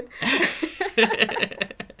awkward.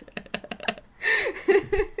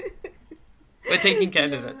 We're taking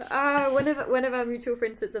candidates. One of our mutual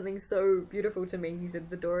friends said something so beautiful to me. He said,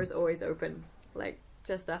 the door is always open,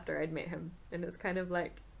 just after I'd met him. And it's kind of my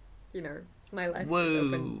life is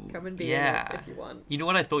open. Come and be in it if you want. You know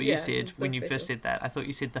what I thought you said when you first said that? I thought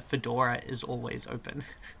you said the fedora is always open.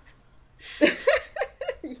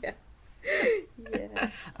 Yeah.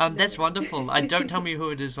 That's wonderful. Don't tell me who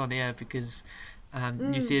it is on air, because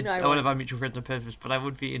you said one of our mutual friends on purpose, but I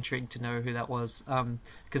would be intrigued to know who that was,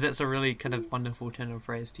 because that's a really kind of wonderful turn of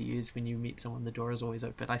phrase to use when you meet someone. The door is always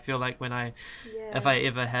open. I feel like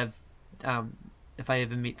if I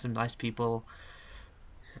ever meet some nice people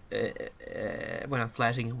when I'm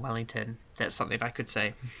flirting in Wellington, that's something I could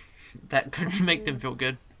say that could make them feel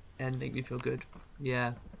good and make me feel good.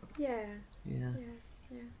 Yeah.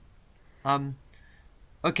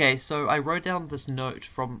 Okay, so I wrote down this note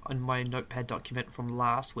on my notepad document from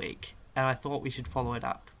last week, and I thought we should follow it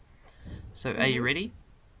up. So, are you ready?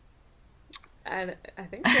 And I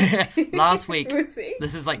think so. Last week, we'll see.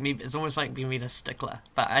 This is like me. It's almost like being a stickler.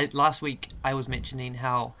 But last week I was mentioning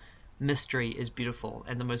how mystery is beautiful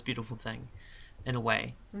and the most beautiful thing, in a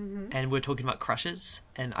way. Mm-hmm. And we're talking about crushes,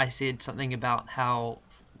 and I said something about how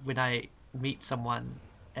when I meet someone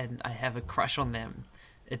and I have a crush on them,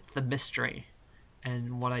 it's the mystery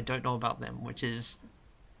and what I don't know about them, which is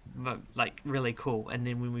like really cool. And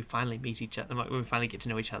then when we finally meet each other, when we finally get to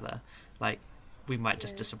know each other, like we might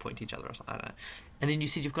just disappoint each other or something. I don't know. And then you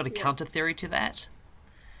said you've got a counter theory to that.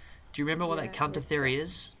 Do you remember what that counter theory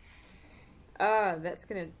is? Oh,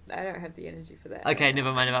 I don't have the energy for that. Okay,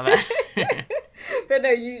 never mind about that. But no,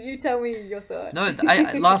 you tell me your thought. No,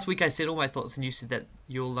 last week I said all my thoughts, and you said that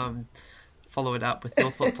you'll follow it up with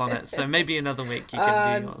your thoughts on it. So maybe another week you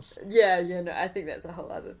can do yours. Yeah, no, I think that's a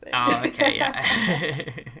whole other thing. Oh, okay,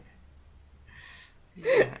 yeah.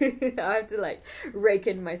 Yeah. I have to like rake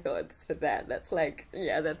in my thoughts for that. That's like,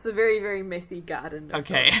 that's a very, very messy garden of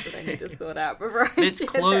thoughts that I need to sort out before I Let's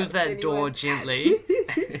close that door gently.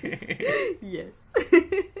 Yes.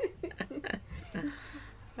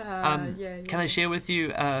 Can I share with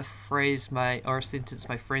you a phrase or a sentence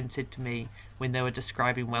my friend said to me when they were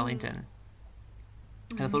describing Wellington?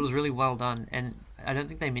 And I thought it was really well done, and I don't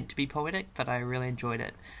think they meant to be poetic, but I really enjoyed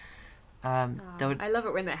it. I love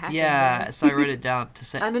it when that happens. Yeah, so I wrote it down to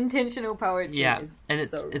say unintentional poetry. Yeah, and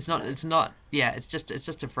it's not. Yeah, it's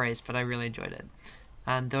just a phrase, but I really enjoyed it.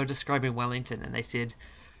 And they were describing Wellington, and they said,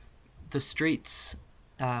 the streets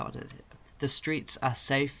are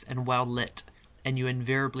safe and well lit, and you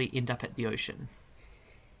invariably end up at the ocean.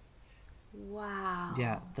 Wow.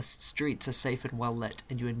 Yeah, the streets are safe and well lit,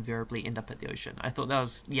 and you invariably end up at the ocean. I thought that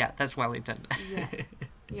was that's Wellington. Yeah.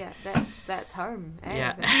 Yeah, that's home. Eh?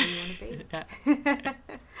 Yeah. That's where you want to be. Yeah.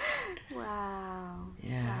 Wow.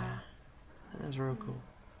 Yeah. Wow. That was real cool.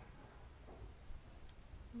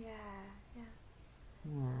 Yeah.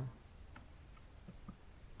 Hmm.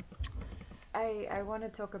 I want to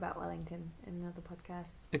talk about Wellington in another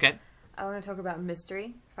podcast. Okay. I want to talk about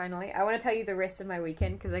mystery, finally. I want to tell you the rest of my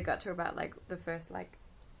weekend, because I got to about like the first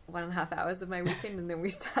 1.5 hours of my weekend, and then we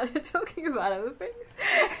started talking about other things.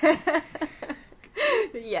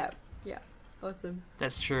 Yeah. Awesome.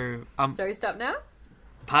 That's true. Shall we stop now?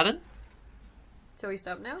 Pardon? Shall we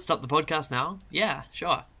stop now? Stop the podcast now? Yeah,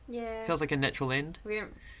 sure. Yeah. Feels like a natural end. We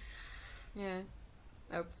don't... Yeah.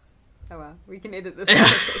 Oops. Oh well. We can edit this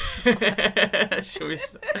out.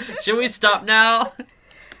 Should we stop now?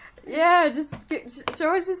 Yeah, just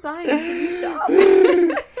show us a sign. Should we stop?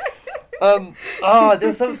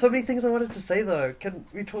 There's so many things I wanted to say though. Can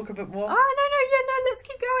we talk a bit more? No, let's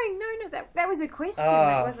keep going. No, that was a question.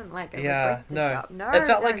 That wasn't like a request to stop. No, it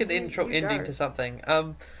felt like an intro ending to something.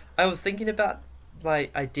 I was thinking about my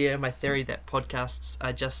theory that podcasts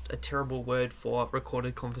are just a terrible word for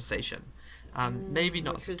recorded conversation. Maybe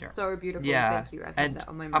not. Which was so beautiful. Yeah, thank you. I've had that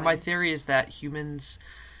on my mind. My theory is that humans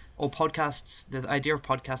or podcasts, the idea of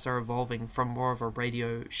podcasts are evolving from more of a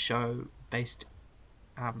radio show based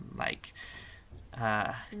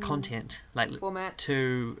content format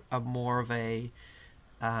to a more of a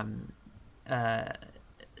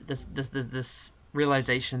this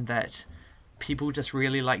realization that people just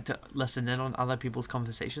really like to listen in on other people's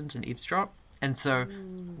conversations and eavesdrop. And so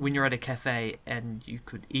when you're at a cafe and you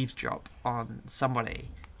could eavesdrop on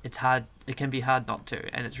somebody, it can be hard not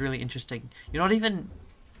to, and it's really interesting.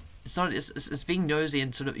 It's being nosy,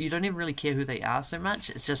 and sort of you don't even really care who they are so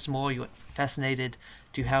much. It's just more you're fascinated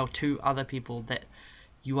to how two other people that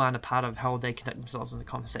you aren't a part of, how they conduct themselves in the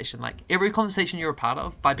conversation. Like every conversation you're a part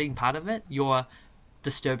of, by being part of it, you're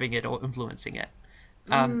disturbing it or influencing it.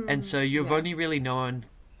 And so you've only really known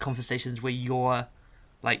conversations where you've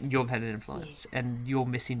had an influence and your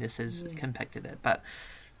messiness has impacted it. But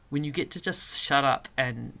when you get to just shut up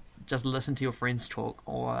and just listen to your friends talk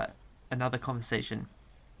or another conversation,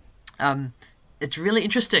 it's really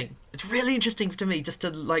interesting. It's really interesting to me just to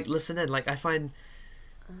listen in. I find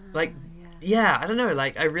I don't know,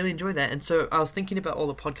 I really enjoy that. And so I was thinking about all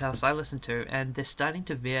the podcasts I listen to, and they're starting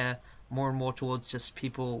to veer more and more towards just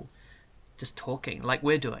people just talking like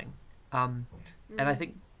we're doing. And I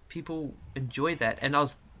think people enjoy that. And I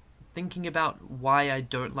was thinking about why I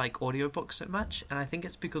don't like audiobooks so much, and I think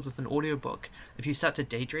it's because with an audiobook, if you start to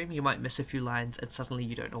daydream, you might miss a few lines and suddenly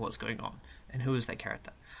you don't know what's going on and who is that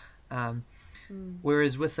character.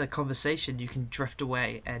 Whereas with a conversation, you can drift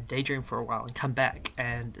away and daydream for a while and come back,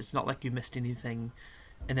 and it's not like you missed anything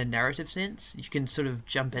in a narrative sense. You can sort of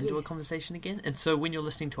jump into a conversation again. And so when you're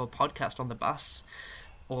listening to a podcast on the bus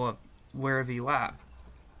or wherever you are,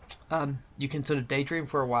 you can sort of daydream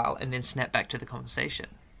for a while and then snap back to the conversation.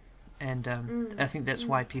 And I think that's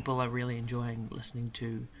why people are really enjoying listening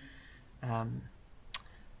to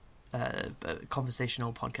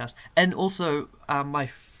conversational podcasts. And also, my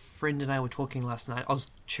friend and I were talking last night. I was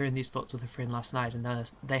sharing these thoughts with a friend last night, and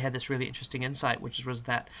they had this really interesting insight, which was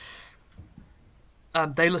that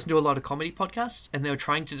they listen to a lot of comedy podcasts, and they were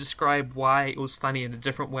trying to describe why it was funny in a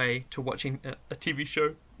different way to watching a TV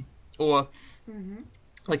show or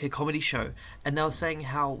like a comedy show. And they were saying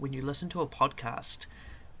how when you listen to a podcast,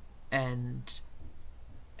 and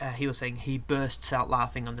he was saying he bursts out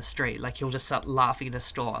laughing on the street, like he'll just start laughing in a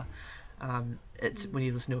store. It's when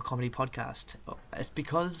you listen to a comedy podcast. It's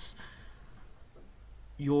because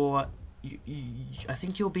I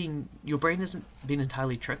think your brain hasn't been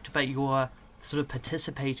entirely tricked, but you're sort of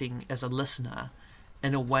participating as a listener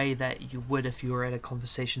in a way that you would if you were at a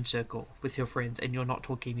conversation circle with your friends and you're not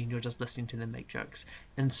talking and you're just listening to them make jokes.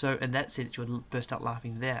 And so in that sense you would burst out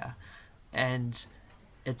laughing there. And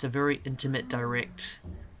it's a very intimate, direct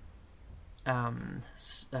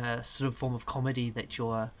sort of form of comedy that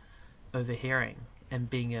you're overhearing and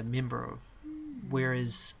being a member of.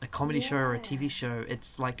 Whereas a comedy show or a TV show,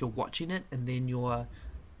 it's like you're watching it and then you're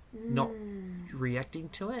not reacting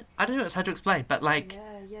to it. I don't know, it's hard to explain, but like,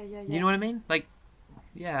 you know what I mean? Like,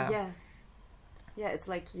 yeah, it's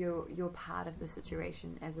like you're part of the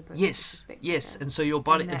situation as opposed to suspecting. Yes, and so your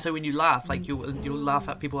body, and so when you laugh, like you'll laugh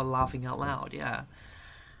at people are laughing out loud. Yeah,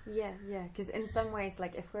 because in some ways,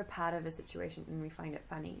 like if we're part of a situation and we find it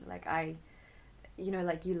funny, like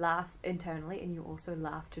like you laugh internally and you also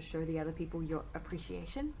laugh to show the other people your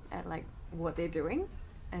appreciation at like what they're doing.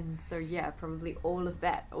 And so probably all of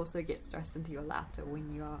that also gets thrust into your laughter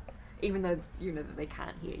when you are, even though you know that they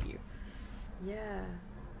can't hear you.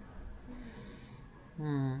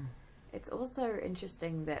 It's also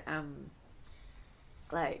interesting that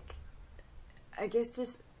like I guess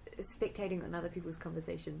just spectating on other people's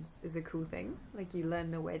conversations is a cool thing. Like you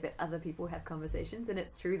learn the way that other people have conversations, and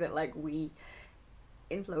it's true that like we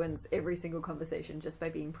influence every single conversation just by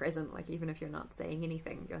being present. Like even if you're not saying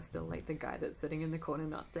anything, you're still like the guy that's sitting in the corner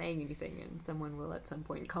not saying anything, and someone will at some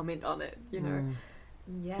point comment on it, you know.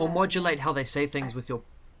 Or modulate how they say things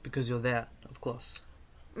because you're there, of course.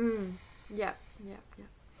 Yeah.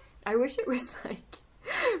 I wish it was like,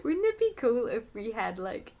 wouldn't it be cool if we had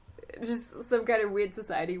like just some kind of weird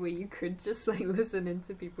society where you could just like listen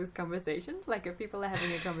into people's conversations? Like if people are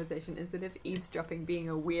having a conversation, instead of eavesdropping being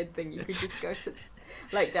a weird thing, you could just go sit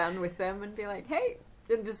like down with them and be like, hey,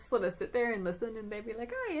 and just sort of sit there and listen, and they'd be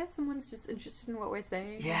like, oh yeah, someone's just interested in what we're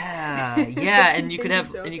saying. And you could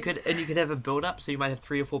have a build up, so you might have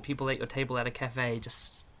 3 or 4 people at your table at a cafe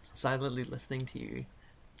just silently listening to you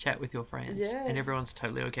chat with your friends, and everyone's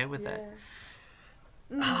totally okay with it.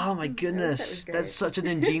 Oh my goodness, that's such an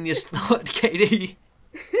ingenious thought, Katie.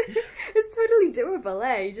 It's totally doable,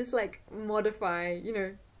 eh? Just like modify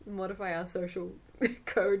our social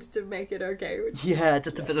code to make it okay.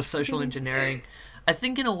 Just a bit of social engineering. I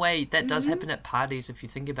think in a way that does happen at parties if you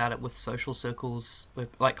think about it, with social circles, with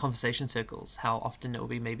like conversation circles, how often it will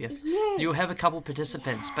be maybe you'll have a couple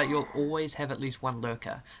participants, but you'll always have at least one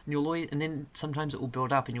lurker, and then sometimes it will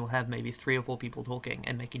build up and you'll have maybe 3 or 4 people talking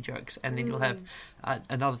and making jokes, and then you'll have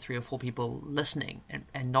another 3 or 4 people listening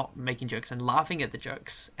and not making jokes and laughing at the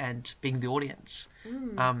jokes and being the audience.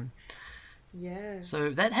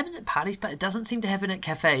 So that happens at parties, but it doesn't seem to happen at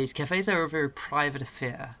cafes. Cafes are a very private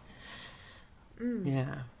affair.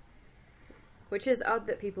 Which is odd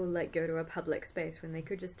that people like go to a public space when they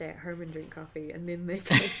could just stay at home and drink coffee, and then they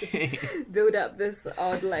kind of build up this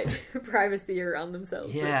odd like privacy around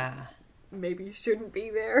themselves. That maybe shouldn't be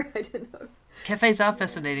there. I don't know. Cafes are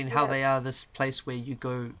fascinating how they are this place where you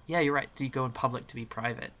go. Yeah, you're right. You go in public to be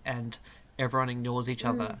private, and everyone ignores each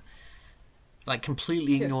other, like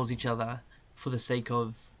completely ignores each other for the sake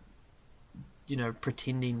of,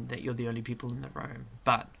 pretending that you're the only people in the room.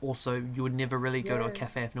 But also, you would never really go to a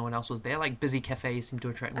cafe if no one else was there. Like, busy cafes seem to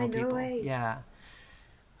attract more people. Yeah,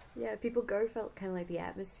 people go for kind of like the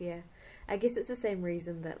atmosphere. I guess it's the same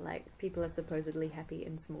reason that, like, people are supposedly happy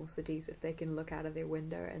in small cities if they can look out of their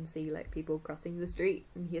window and see, like, people crossing the street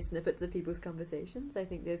and hear snippets of people's conversations. I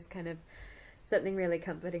think there's kind of something really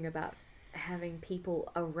comforting about having people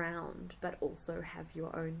around, but also have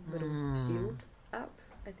your own little shield up.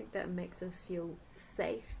 I think that makes us feel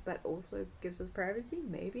safe, but also gives us privacy,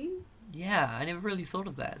 maybe? Yeah, I never really thought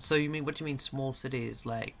of that. So what do you mean small cities?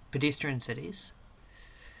 Like pedestrian cities?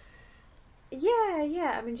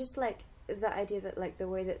 Yeah. I mean, just like the idea that like the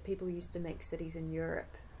way that people used to make cities in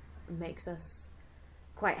Europe makes us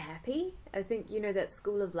quite happy. I think, that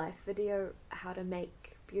School of Life video, How to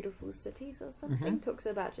Make Beautiful Cities or something, talks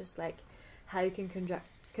about just like how you can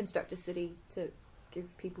construct a city to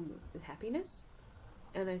give people happiness.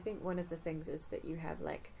 And I think one of the things is that you have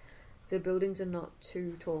like the buildings are not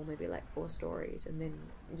too tall, maybe like 4 stories, and then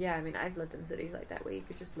I've lived in cities like that where you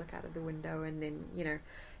could just look out of the window, and then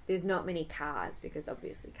there's not many cars, because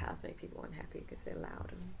obviously cars make people unhappy because they're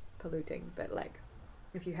loud and polluting, but like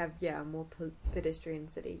if you have a more pedestrian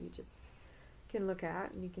city, you just can look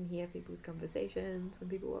out and you can hear people's conversations when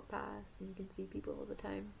people walk past, and you can see people all the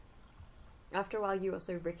time. After a while, you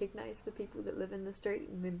also recognize the people that live in the street,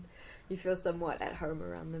 and then you feel somewhat at home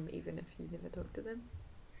around them, even if you never talk to them.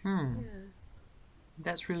 Yeah.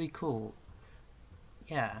 That's really cool.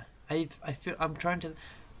 Yeah, I'm trying to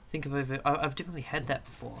think of I've definitely had that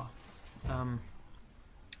before, and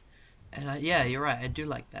you're right. I do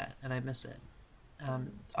like that, and I miss it.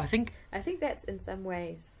 I think that's in some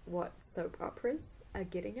ways what soap operas are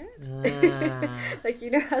getting at. Ah. Like, you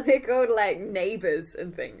know how they're called like neighbors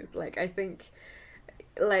and things. Like, I think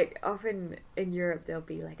like often in Europe there'll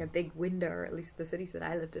be like a big window, or at least the cities that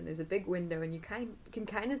I lived in, there's a big window, and you can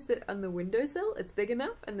kind of sit on the windowsill. It's big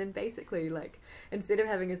enough, and then basically, like, instead of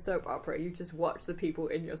having a soap opera, you just watch the people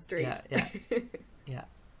in your street. Yeah.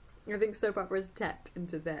 I think soap operas tap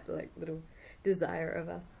into that like little desire of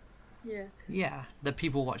us. Yeah, the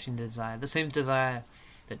people watching desire, the same desire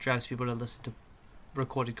that drives people to listen to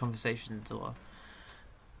recorded conversations or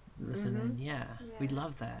listen in. We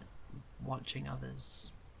love that, watching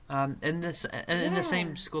others. In the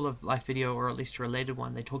same School of Life video, or at least a related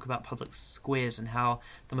one, they talk about public squares and how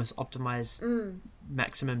the most optimized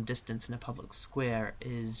maximum distance in a public square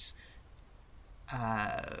is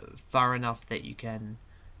far enough to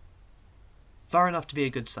be a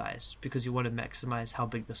good size, because you want to maximize how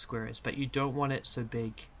big the square is, but you don't want it so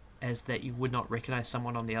big as that you would not recognize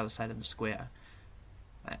someone on the other side of the square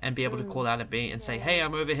and be able to call out at me and say, hey,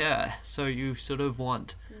 I'm over here. So you sort of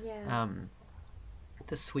want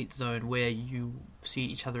the sweet zone where you see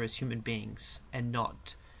each other as human beings and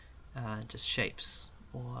not just shapes,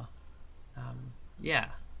 or you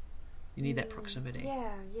need that proximity.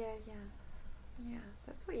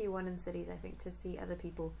 That's what you want in cities, I think, to see other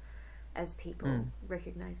people as people,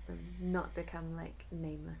 recognize them, not become like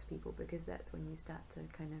nameless people, because that's when you start to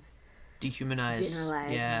kind of dehumanize,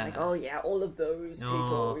 generalize, and like, all of those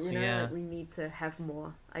people, like, we need to have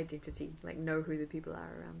more identity, like know who the people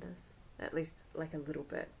are around us, at least like a little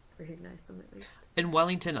bit, recognize them at least. In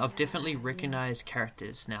Wellington, I've definitely recognized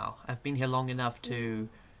characters now. I've been here long enough to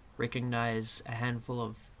recognize a handful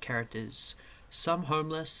of characters, some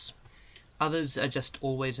homeless, others are just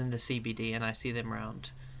always in the CBD and I see them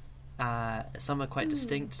around. Some are quite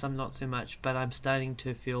distinct, some not so much, but I'm starting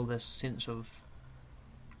to feel this sense of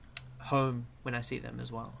home when I see them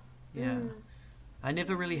as well. I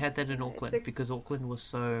never really had that in Auckland, because Auckland was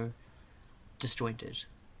so disjointed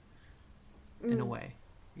in a way.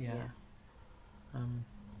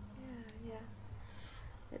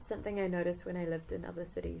 It's something I noticed when I lived in other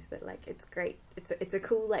cities, that like it's great, it's a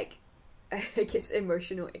cool, like, I guess,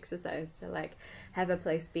 emotional exercise to like have a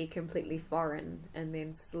place be completely foreign, and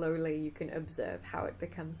then slowly you can observe how it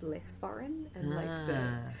becomes less foreign, and like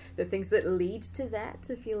the things that lead to that,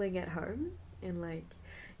 to feeling at home. And like,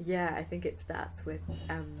 I think it starts with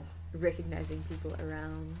recognizing people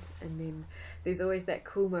around, and then there's always that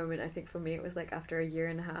cool moment. I think for me it was like after a year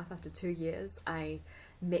and a half, after 2 years, I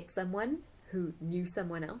met someone who knew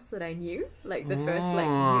someone else that I knew, like the first like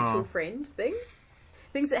mutual friend thing.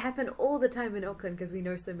 Things that happen all the time in Auckland because we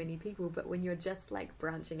know so many people, but when you're just like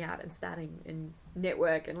branching out and starting in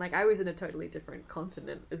network, and like I was in a totally different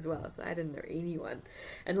continent as well, so I didn't know anyone,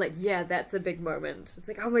 and like that's a big moment. It's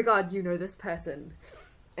like, oh my god, you know this person.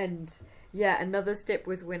 And another step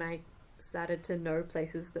was when I started to know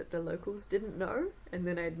places that the locals didn't know, and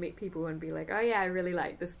then I'd meet people and be like, oh yeah, I really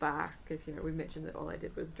like this bar, because we mentioned that all I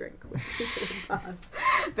did was drink with people in bars,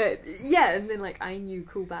 but and then like I knew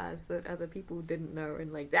cool bars that other people didn't know,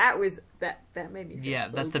 and like that made me feel so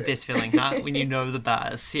that's good. The best feeling, huh? When you know the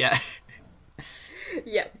bars. Yeah.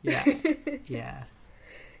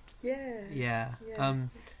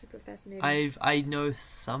 It's super fascinating. I know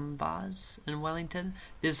some bars in Wellington.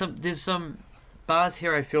 There's some bars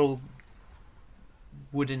here I feel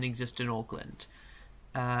wouldn't exist in Auckland.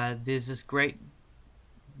 There's this great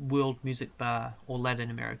world music bar, or Latin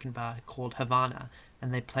American bar, called Havana,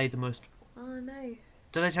 and they play the most... Oh, nice.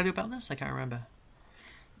 Did I tell you about this? I can't remember.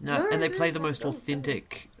 No, and they play the most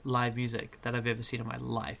authentic live music that I've ever seen in my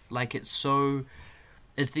life. Like, it's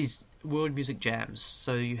these world music jams,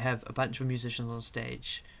 so you have a bunch of musicians on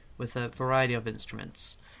stage with a variety of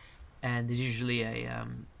instruments, and there's usually a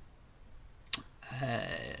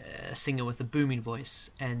singer with a booming voice,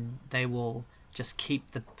 and they will just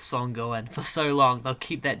keep the song going for so long. They'll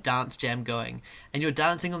keep that dance jam going, and you're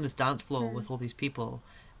dancing on this dance floor with all these people,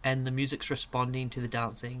 and the music's responding to the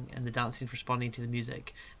dancing, and the dancing's responding to the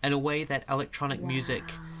music in a way that electronic music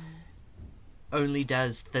only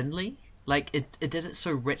does thinly. Like, it did it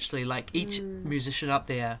so richly. Like, each musician up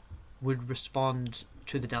there would respond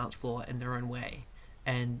to the dance floor in their own way,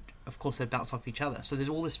 and of course they bounce off each other. So there's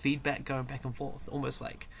all this feedback going back and forth, almost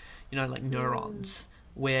like, like neurons,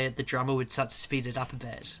 where the drummer would start to speed it up a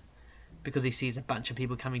bit because he sees a bunch of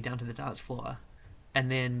people coming down to the dance floor,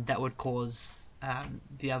 and then that would cause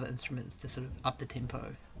the other instruments to sort of up the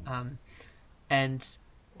tempo, and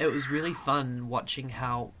it was really fun watching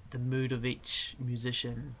how the mood of each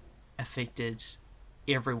musician affected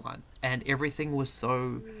everyone, and everything was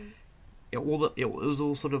so it was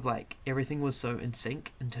all sort of like everything was so in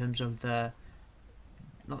sync in terms of the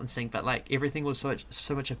not in sync, but like everything was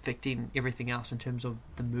so much affecting everything else in terms of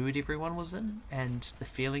the mood everyone was in and the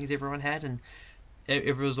feelings everyone had, and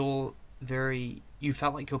it was all very, you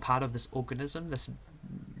felt like you're part of this organism, this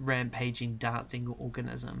rampaging dancing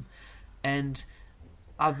organism. And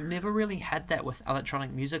I've never really had that with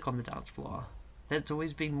electronic music on the dance floor. That's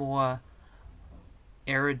always been more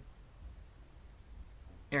arid,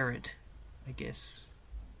 I guess,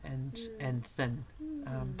 and thin.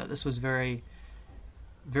 But this was very,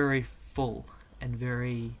 very full and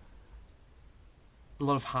very a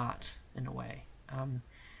lot of heart in a way.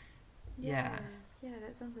 Yeah,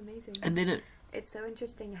 that sounds amazing. And then it's so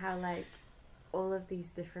interesting how like all of these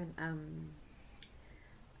different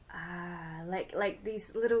like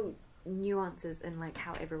these little nuances in like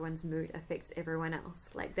how everyone's mood affects everyone else,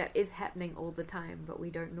 like that is happening all the time, but we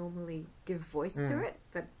don't normally give voice to it.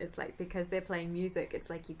 But it's like because they're playing music, it's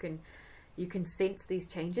like you can sense these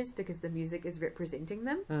changes because the music is representing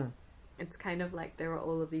them. It's kind of like there are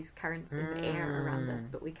all of these currents in the air around us,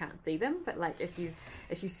 but we can't see them. But like if you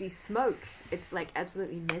see smoke, it's like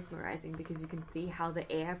absolutely mesmerizing because you can see how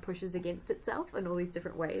the air pushes against itself in all these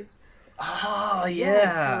different ways. Oh yeah,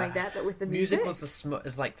 it's kind of like that, but with the music was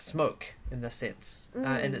is like smoke in this sense,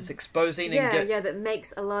 and it's exposing that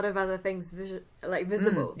makes a lot of other things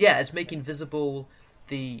visible. It's making visible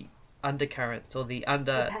the undercurrent or the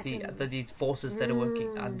these forces that are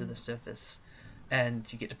working under the surface, and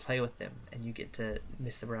you get to play with them and you get to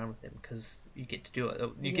mess around with them because you get to do it.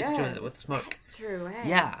 You get to do it with smoke. That's true. Eh?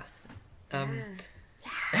 Yeah.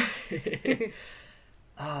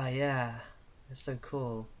 Yeah. It's so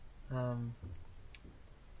cool.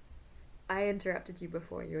 I interrupted you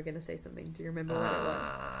before. You were going to say something. Do you remember what it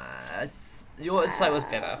was? Your insight was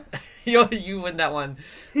better. You win that one.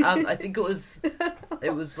 I think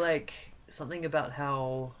it was like something about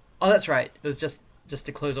how. Oh, that's right. It was just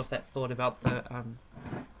to close off that thought about the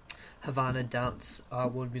Havana Dance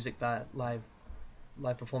World Music Bar live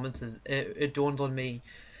performances. It dawned on me.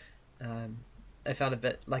 I found a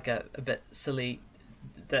bit silly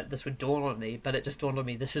that this would dawn on me, but it just dawned on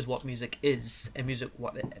me this is what music is, and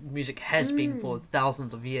music has been for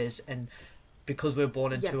thousands of years, and because we're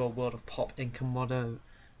born into a world of pop and commoditized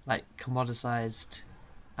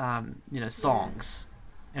songs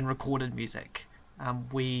and recorded music,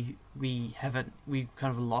 we've kind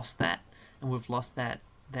of lost that, and we've lost that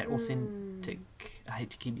authentic, I hate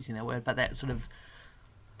to keep using that word, but that sort of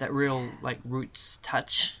that real like roots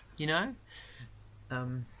touch,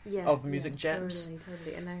 of music jams.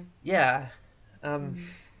 Totally, I know. Yeah.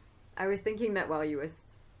 I was thinking that while you were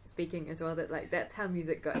speaking as well, that like that's how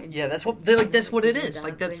music got into. Yeah, that's what it is. Dancing,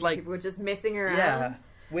 like that's like people were just messing around. Yeah,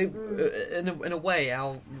 we in a way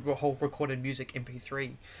our whole recorded music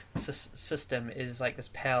MP3 system is like this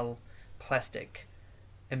pale plastic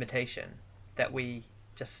imitation that we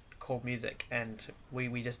just call music, and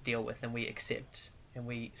we just deal with and we accept and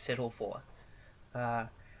we settle for.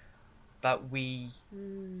 But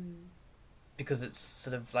because it's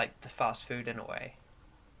sort of like the fast food in a way.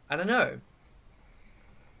 I don't know.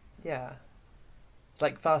 Yeah. It's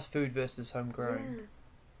like fast food versus homegrown.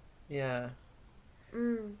 Yeah.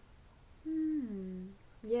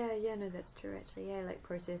 Yeah, no, that's true actually. Yeah, like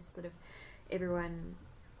processed sort of everyone.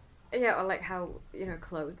 Yeah, or like how,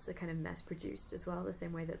 clothes are kind of mass produced as well, the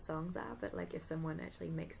same way that songs are. But like if someone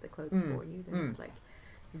actually makes the clothes for you, then it's like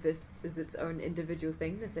this is its own individual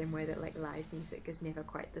thing, the same way that like live music is never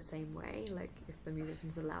quite the same way, like if the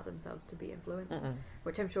musicians allow themselves to be influenced,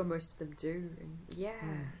 which I'm sure most of them do. And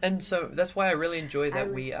and so that's why I really enjoy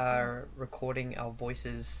that we are recording our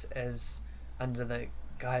voices as under the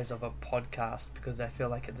guise of a podcast, because I feel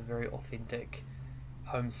like it's a very authentic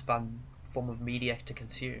homespun form of media to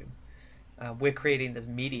consume. We're creating this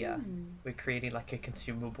media, we're creating like a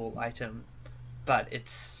consumable item, but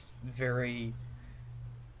it's very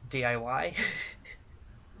DIY.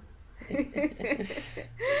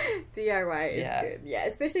 DIY is good. Yeah,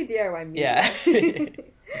 especially DIY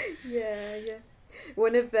music. Yeah.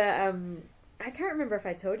 One of the I can't remember if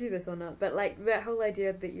I told you this or not, but like that whole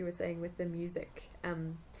idea that you were saying with the music,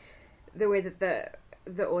 the way that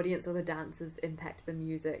the audience or the dancers impact the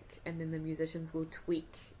music, and then the musicians will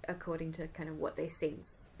tweak according to kind of what they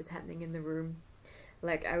sense is happening in the room.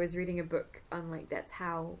 Like, I was reading a book on, like, that's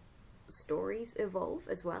how stories evolve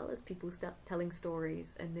as well, as people start telling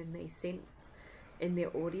stories, and then they sense in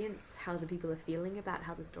their audience how the people are feeling about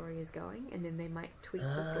how the story is going, and then they might tweak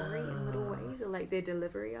the story in little ways, or like their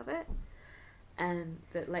delivery of it. And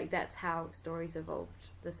that, like, that's how stories evolved,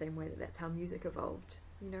 the same way that that's how music evolved.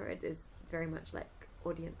 You know, it is very much like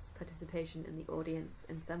audience participation in the audience,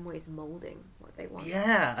 in some ways molding what they want.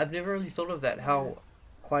 Yeah, I've never really thought of that, how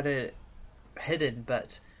quite a hidden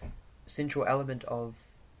but central element of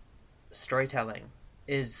storytelling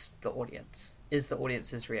is the audience. Is the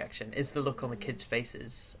audience's reaction? Is the look on the kids'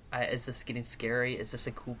 faces? Is this getting scary? Is this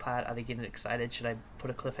a cool part? Are they getting excited? Should I put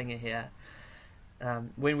a cliffhanger here?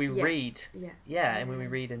 When we read, and when we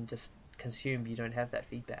read and just consume, you don't have that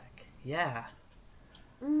feedback. Yeah.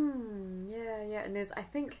 And there's, I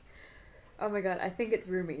think, oh my god, I think it's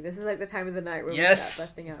Rumi. This is like the time of the night where we start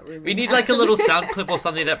busting out Rumi. We need like a little sound clip or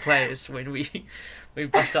something that plays when we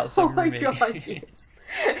bust out some Rumi. Oh my god, yes.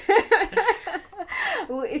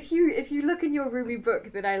 Well, if you look in your Rumi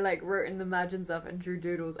book that I like wrote in the margins of and drew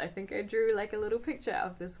doodles, I think I drew like a little picture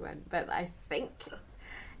of this one. But I think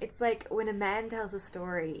it's like when a man tells a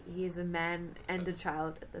story, he is a man and a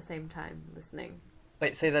child at the same time listening.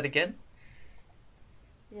 Wait, say that again?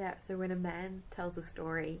 Yeah, so when a man tells a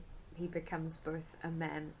story, he becomes both a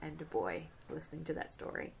man and a boy listening to that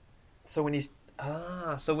story. So when he's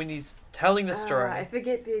telling the story, I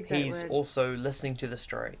forget the exact words. He's also listening to the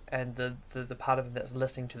story, and the part of him that's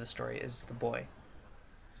listening to the story is the boy.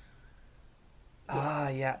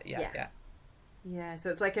 Yes. Yeah. Yeah, so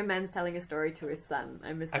it's like a man's telling a story to his son.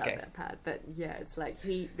 I missed out that part, but yeah, it's like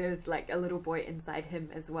there's like a little boy inside him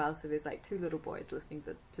as well. So there's like two little boys listening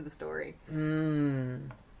to the story.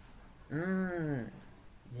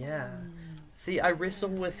 Yeah. See, I wrestle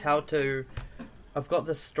with how to. I've got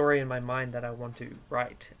this story in my mind that I want to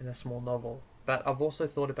write in a small novel, but I've also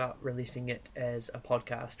thought about releasing it as a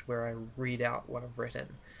podcast where I read out what I've written,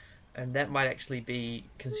 and that might actually be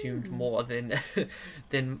consumed more than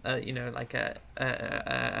like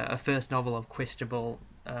a first novel of questionable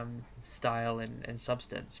style and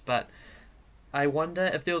substance. But I wonder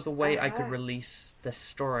if there was a way I could release this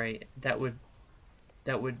story that would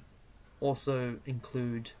also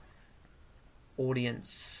include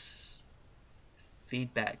audience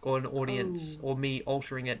feedback, or an audience, or me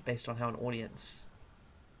altering it based on how an audience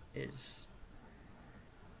is.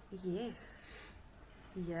 Yes.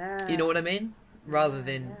 Yeah. You know what I mean? Rather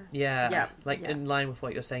than in line with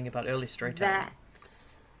what you're saying about early storytelling.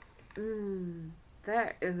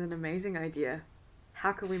 That is an amazing idea.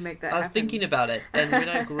 How can we make that happen? I was thinking about it, and when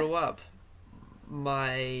I grew up,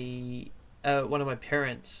 my one of my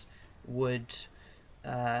parents would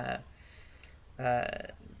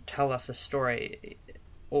tell us a story,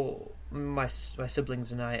 or my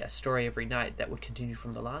siblings and I, a story every night that would continue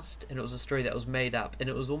from the last, and it was a story that was made up, and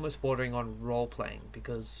it was almost bordering on role playing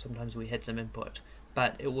because sometimes we had some input,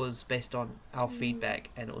 but it was based on our feedback,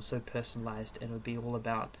 and it was so personalized, and it would be all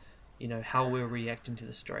about how we were reacting to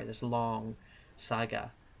the story, this long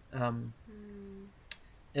saga, and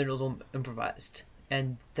it was all improvised,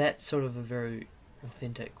 and that's sort of a very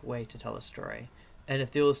authentic way to tell a story. And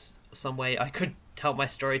if there was some way I could tell my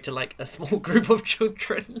story to like a small group of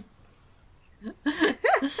children,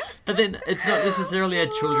 but then it's not necessarily a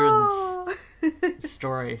children's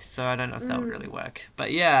story, so I don't know if that would really work.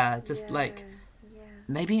 But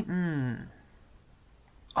maybe and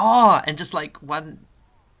just like one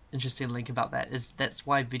interesting link about that is that's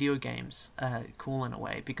why video games are cool in a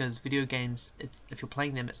way, because video games, if you're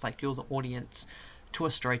playing them, it's like you're the audience to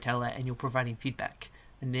a storyteller and you're providing feedback,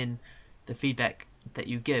 and then the feedback that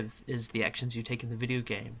you give is the actions you take in the video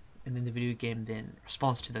game, and then the video game then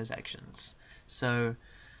responds to those actions. So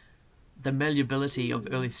the malleability of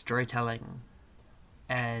early storytelling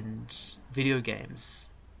and video games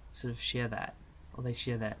sort of share that, or they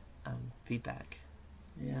share that feedback.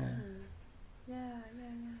 Yeah.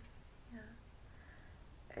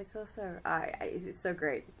 It's also it's so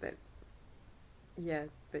great that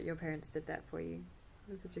your parents did that for you.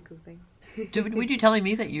 That's such a cool thing. Were you telling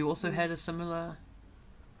me that you also had a similar?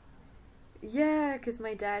 Yeah, because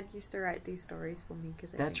my dad used to write these stories for me.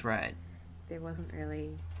 That's right. There wasn't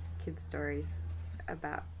really kids' stories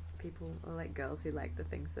about people or like girls who liked the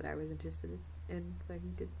things that I was interested in, so he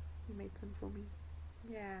made some for me.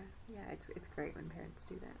 Yeah, it's great when parents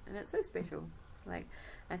do that, and it's so special. Like,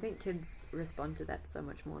 I think kids respond to that so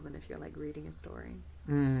much more than if you're like reading a story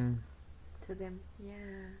to them.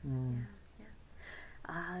 Yeah.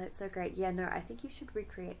 That's so great. Yeah, no, I think you should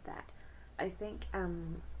recreate that. I think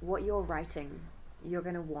what you're writing, you're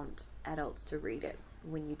going to want adults to read it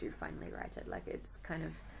when you do finally write it. Like, it's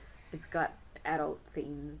got adult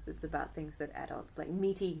themes. It's about things that adults, like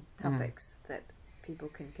meaty topics that people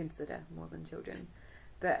can consider more than children.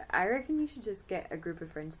 But I reckon you should just get a group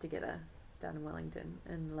of friends together down in Wellington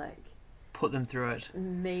and like put them through it.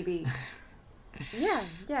 Maybe. Yeah,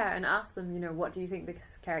 and ask them, what do you think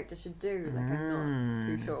this character should do? Like, I'm not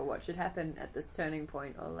too sure what should happen at this turning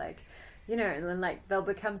point, or like, and then like they'll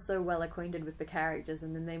become so well acquainted with the characters,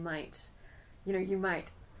 and then they might, you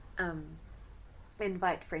might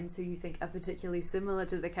invite friends who you think are particularly similar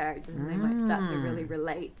to the characters, and they might start to really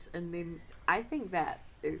relate. And then I think that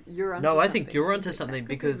you're onto something. No, I think you're onto something,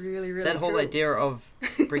 because really, really that whole cool idea of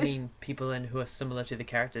bringing people in who are similar to the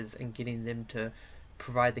characters and getting them to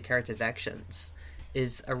provide the characters' actions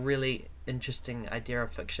is a really interesting idea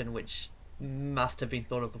of fiction, which must have been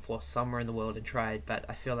thought of before somewhere in the world and tried, but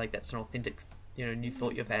I feel like that's an authentic, new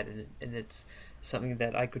thought you've had, and it's something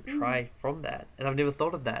that I could try from that, and I've never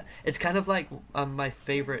thought of that. It's kind of like my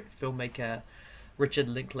favourite filmmaker, Richard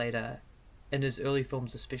Linklater. In his early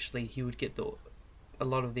films especially, he would get a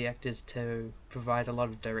lot of the actors to provide a lot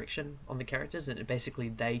of direction on the characters, and basically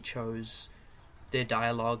they chose their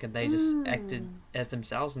dialogue and they just acted as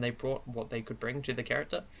themselves, and they brought what they could bring to the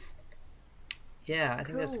character. Yeah, I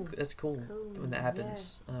think that's cool when that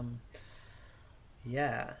happens.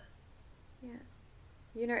 Yeah.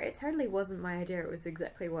 It totally wasn't my idea. It was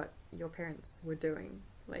exactly what your parents were doing,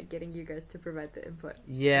 like getting you guys to provide the input.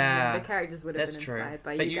 Yeah, the characters would have been inspired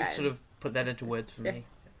by but you guys. But you sort of put that into words for me,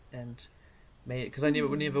 and made it, because I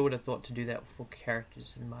never would have thought to do that for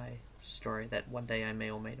characters in my story that one day I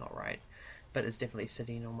may or may not write, but it's definitely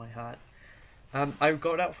sitting on my heart. I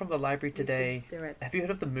got out from the library today. Do it. Have you heard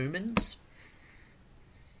of the Moomins?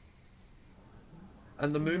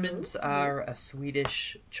 And the Moomins are a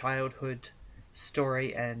Swedish childhood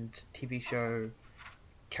story and TV show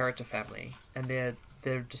character family, and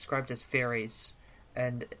they're described as fairies,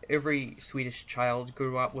 and every Swedish child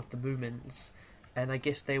grew up with the Moomins, and I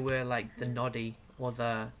guess they were like the Noddy or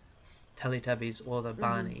the Teletubbies or the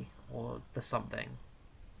Barney or the something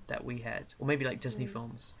that we had, or maybe like Disney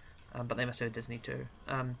films, but they must have Disney too.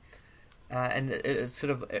 And it's sort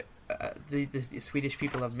of the Swedish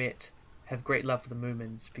people I've met have great love for the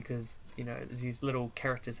Moomins, because these little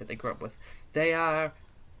characters that they grew up with. They are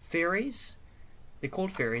fairies. They're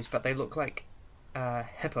called fairies, but they look like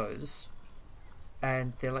hippos,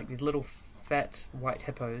 and they're like these little fat white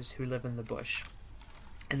hippos who live in the bush.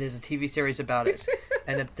 And there's a TV series about it,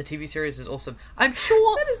 and the TV series is awesome. I'm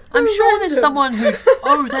sure there's someone who.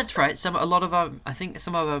 Oh, that's right. I think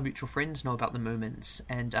some of our mutual friends know about the Moomins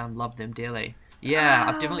and love them dearly. Yeah,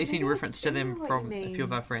 I've definitely seen reference to them from a few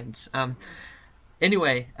of our friends.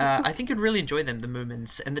 Anyway, I think you'd really enjoy them, the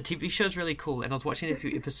Moomins, and the TV show's really cool. And I was watching a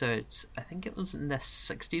few episodes. I think it was in the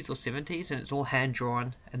 60s or 70s, and it's all hand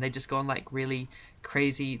drawn, and they just go on like really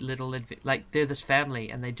crazy little like they're this family,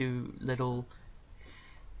 and they do little.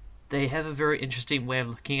 They have a very interesting way of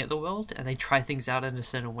looking at the world, and they try things out in a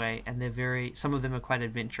certain way, and some of them are quite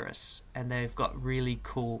adventurous, and they've got really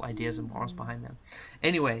cool ideas and morals behind them.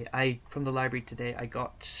 Anyway, from the library today, I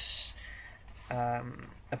got a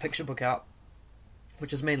picture book out,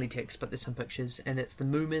 which is mainly text, but there's some pictures, and it's The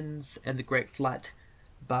Moomins and the Great Flood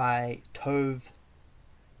by Tove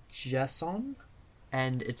Jansson,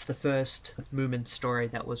 and it's the first Moomin story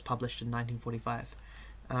that was published in 1945.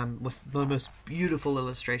 With the most beautiful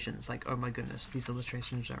illustrations. Like, oh my goodness, these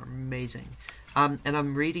illustrations are amazing. And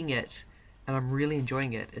I'm reading it, and I'm really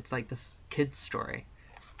enjoying it. It's like this kid's story,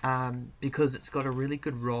 because it's got a really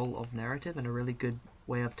good role of narrative and a really good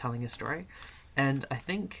way of telling a story. And I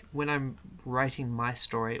think when I'm writing my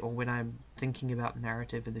story, or when I'm thinking about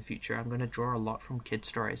narrative in the future, I'm going to draw a lot from kid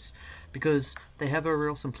stories, because they have a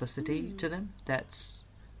real simplicity to them that's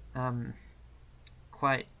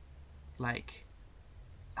quite like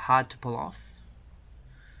hard to pull off,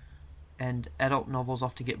 and adult novels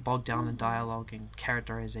often get bogged down in dialogue and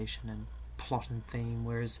characterization and plot and theme,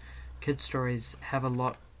 whereas kid stories have a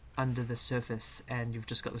lot under the surface, and you've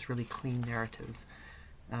just got this really clean narrative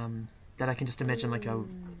that I can just imagine like a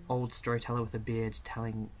old storyteller with a beard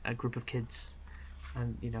telling a group of kids,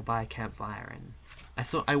 and by a campfire. And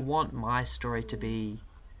I want my story to be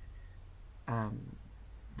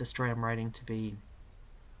the story I'm writing to be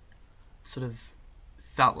sort of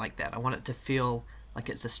felt like that. I want it to feel like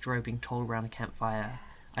it's a story being told around a campfire.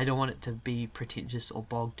 I don't want it to be pretentious or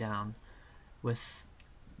bogged down with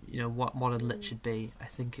what modern lit should be.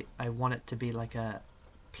 I want it to be like a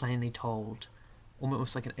plainly told,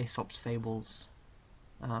 almost like an Aesop's fables,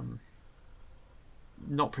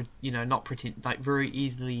 not pretend, like very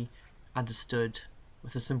easily understood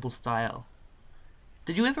with a simple style.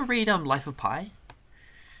 Did you ever read Life of Pi?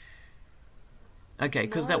 Okay,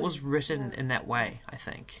 because that was written in that way, I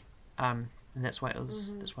think, and that's why it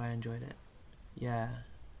was. That's why I enjoyed it. Yeah.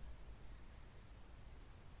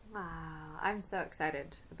 Wow, I'm so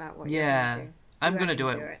excited about what Yeah. you're going to do. I'm gonna do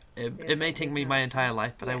it. It may take me my entire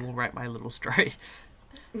life, but I will write my little story.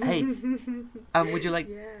 Hey, would you like?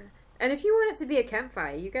 Yeah. And if you want it to be a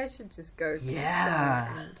campfire, you guys should just go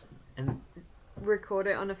and record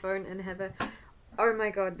it on a phone and have a. Oh my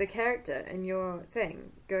god, the character in your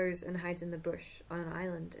thing goes and hides in the bush on an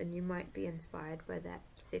island, and you might be inspired by that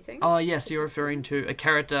setting. Oh yes, you're referring to a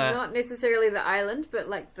character. Not necessarily the island, but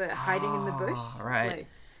like the hiding in the bush. Right. Like,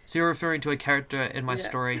 so you're referring to a character in my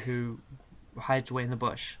story who hides away in the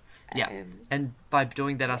bush. Yeah. And by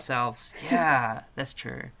doing that ourselves, yeah, that's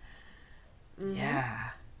true. Mm-hmm. Yeah.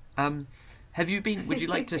 Would you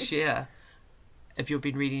like to share if you've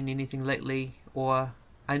been reading anything lately, or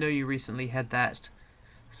I know you recently had that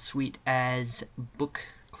Sweet As book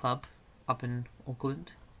club up in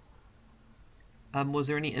Auckland. Was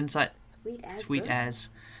there any insight? Sweet As.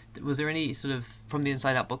 Was there any sort of, from the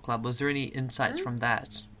Inside Out book club, was there any insights from that,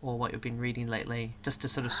 or what you've been reading lately, just to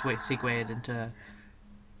sort of segue it into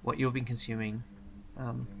what you've been consuming?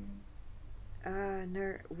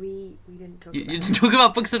 No, we didn't talk. You didn't talk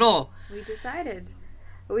about books at all. We decided.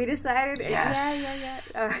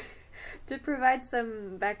 Yes. Yeah. To provide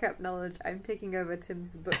some backup knowledge, I'm taking over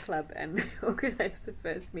Tim's book club and organised the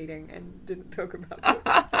first meeting and didn't talk about books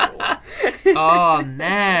at all. Oh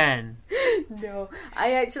man. No,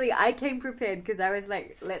 I came prepared because I was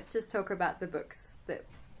like, let's just talk about the books that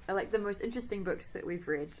are like the most interesting books that we've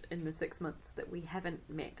read in the 6 months that we haven't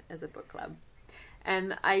met as a book club.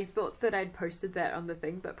 And I thought that I'd posted that on the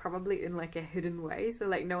thing, but probably in like a hidden way, so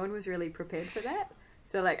like no one was really prepared for that.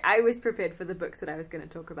 So like I was prepared for the books that I was going to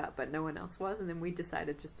talk about, but no one else was, and then we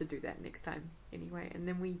decided just to do that next time anyway. And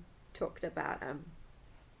then we talked about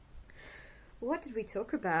what did we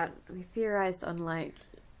talk about? We theorized on like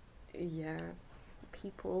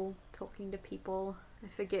people talking to people. I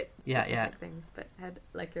forget specific things, but had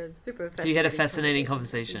like a super fascinating. So you had a fascinating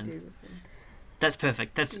conversation. That's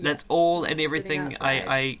perfect. That's all and everything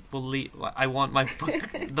I want my book,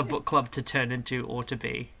 the book club to turn into or to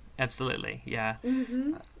be. Absolutely, yeah.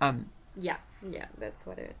 Mm-hmm. Yeah, that's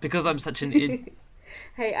what it. Because I'm such an.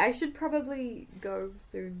 Hey, I should probably go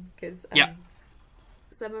soon because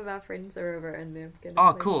some of our friends are over and they're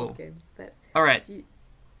gonna play board games. But all right. Do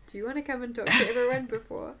you want to come and talk to everyone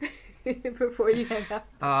before you hang up?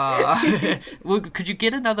 Well, could you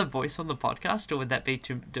get another voice on the podcast, or would that be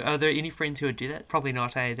too? Are there any friends who would do that? Probably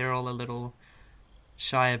not. Hey, they're all a little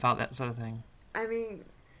shy about that sort of thing. I mean.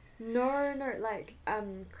 No, like,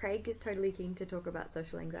 Craig is totally keen to talk about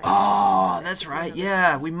social anxiety. Oh, that's right,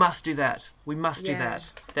 yeah, we must do that. We must do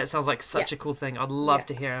that. That sounds like such a cool thing. I'd love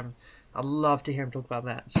to hear him. I'd love to hear him talk about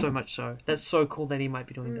that, so much so. That's so cool that he might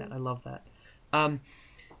be doing that. I love that.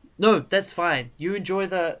 No, that's fine. You enjoy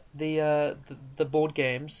the board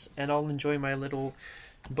games, and I'll enjoy my little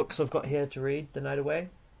books I've got here to read the night away.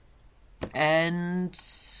 And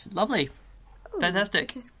lovely. Ooh, fantastic.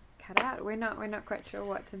 Just cut out. We're not quite sure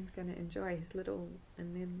what Tim's going to enjoy. His little,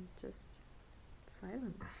 and then just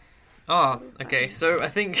silence. Oh, okay. So I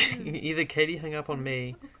think either Katie hung up on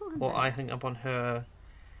me, or I hung up on her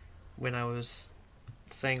when I was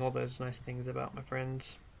saying all those nice things about my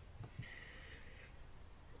friends.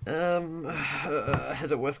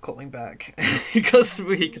 Is it worth calling back? Because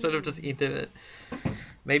we sort of just ended it.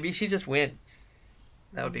 Maybe she just went.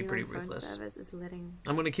 That would be pretty ruthless.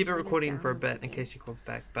 I'm going to keep it recording for a bit in case she calls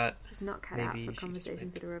back, but she's not cut out for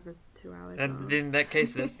conversations that are over 2 hours. And in that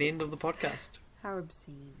case, that's the end of the podcast. How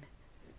obscene.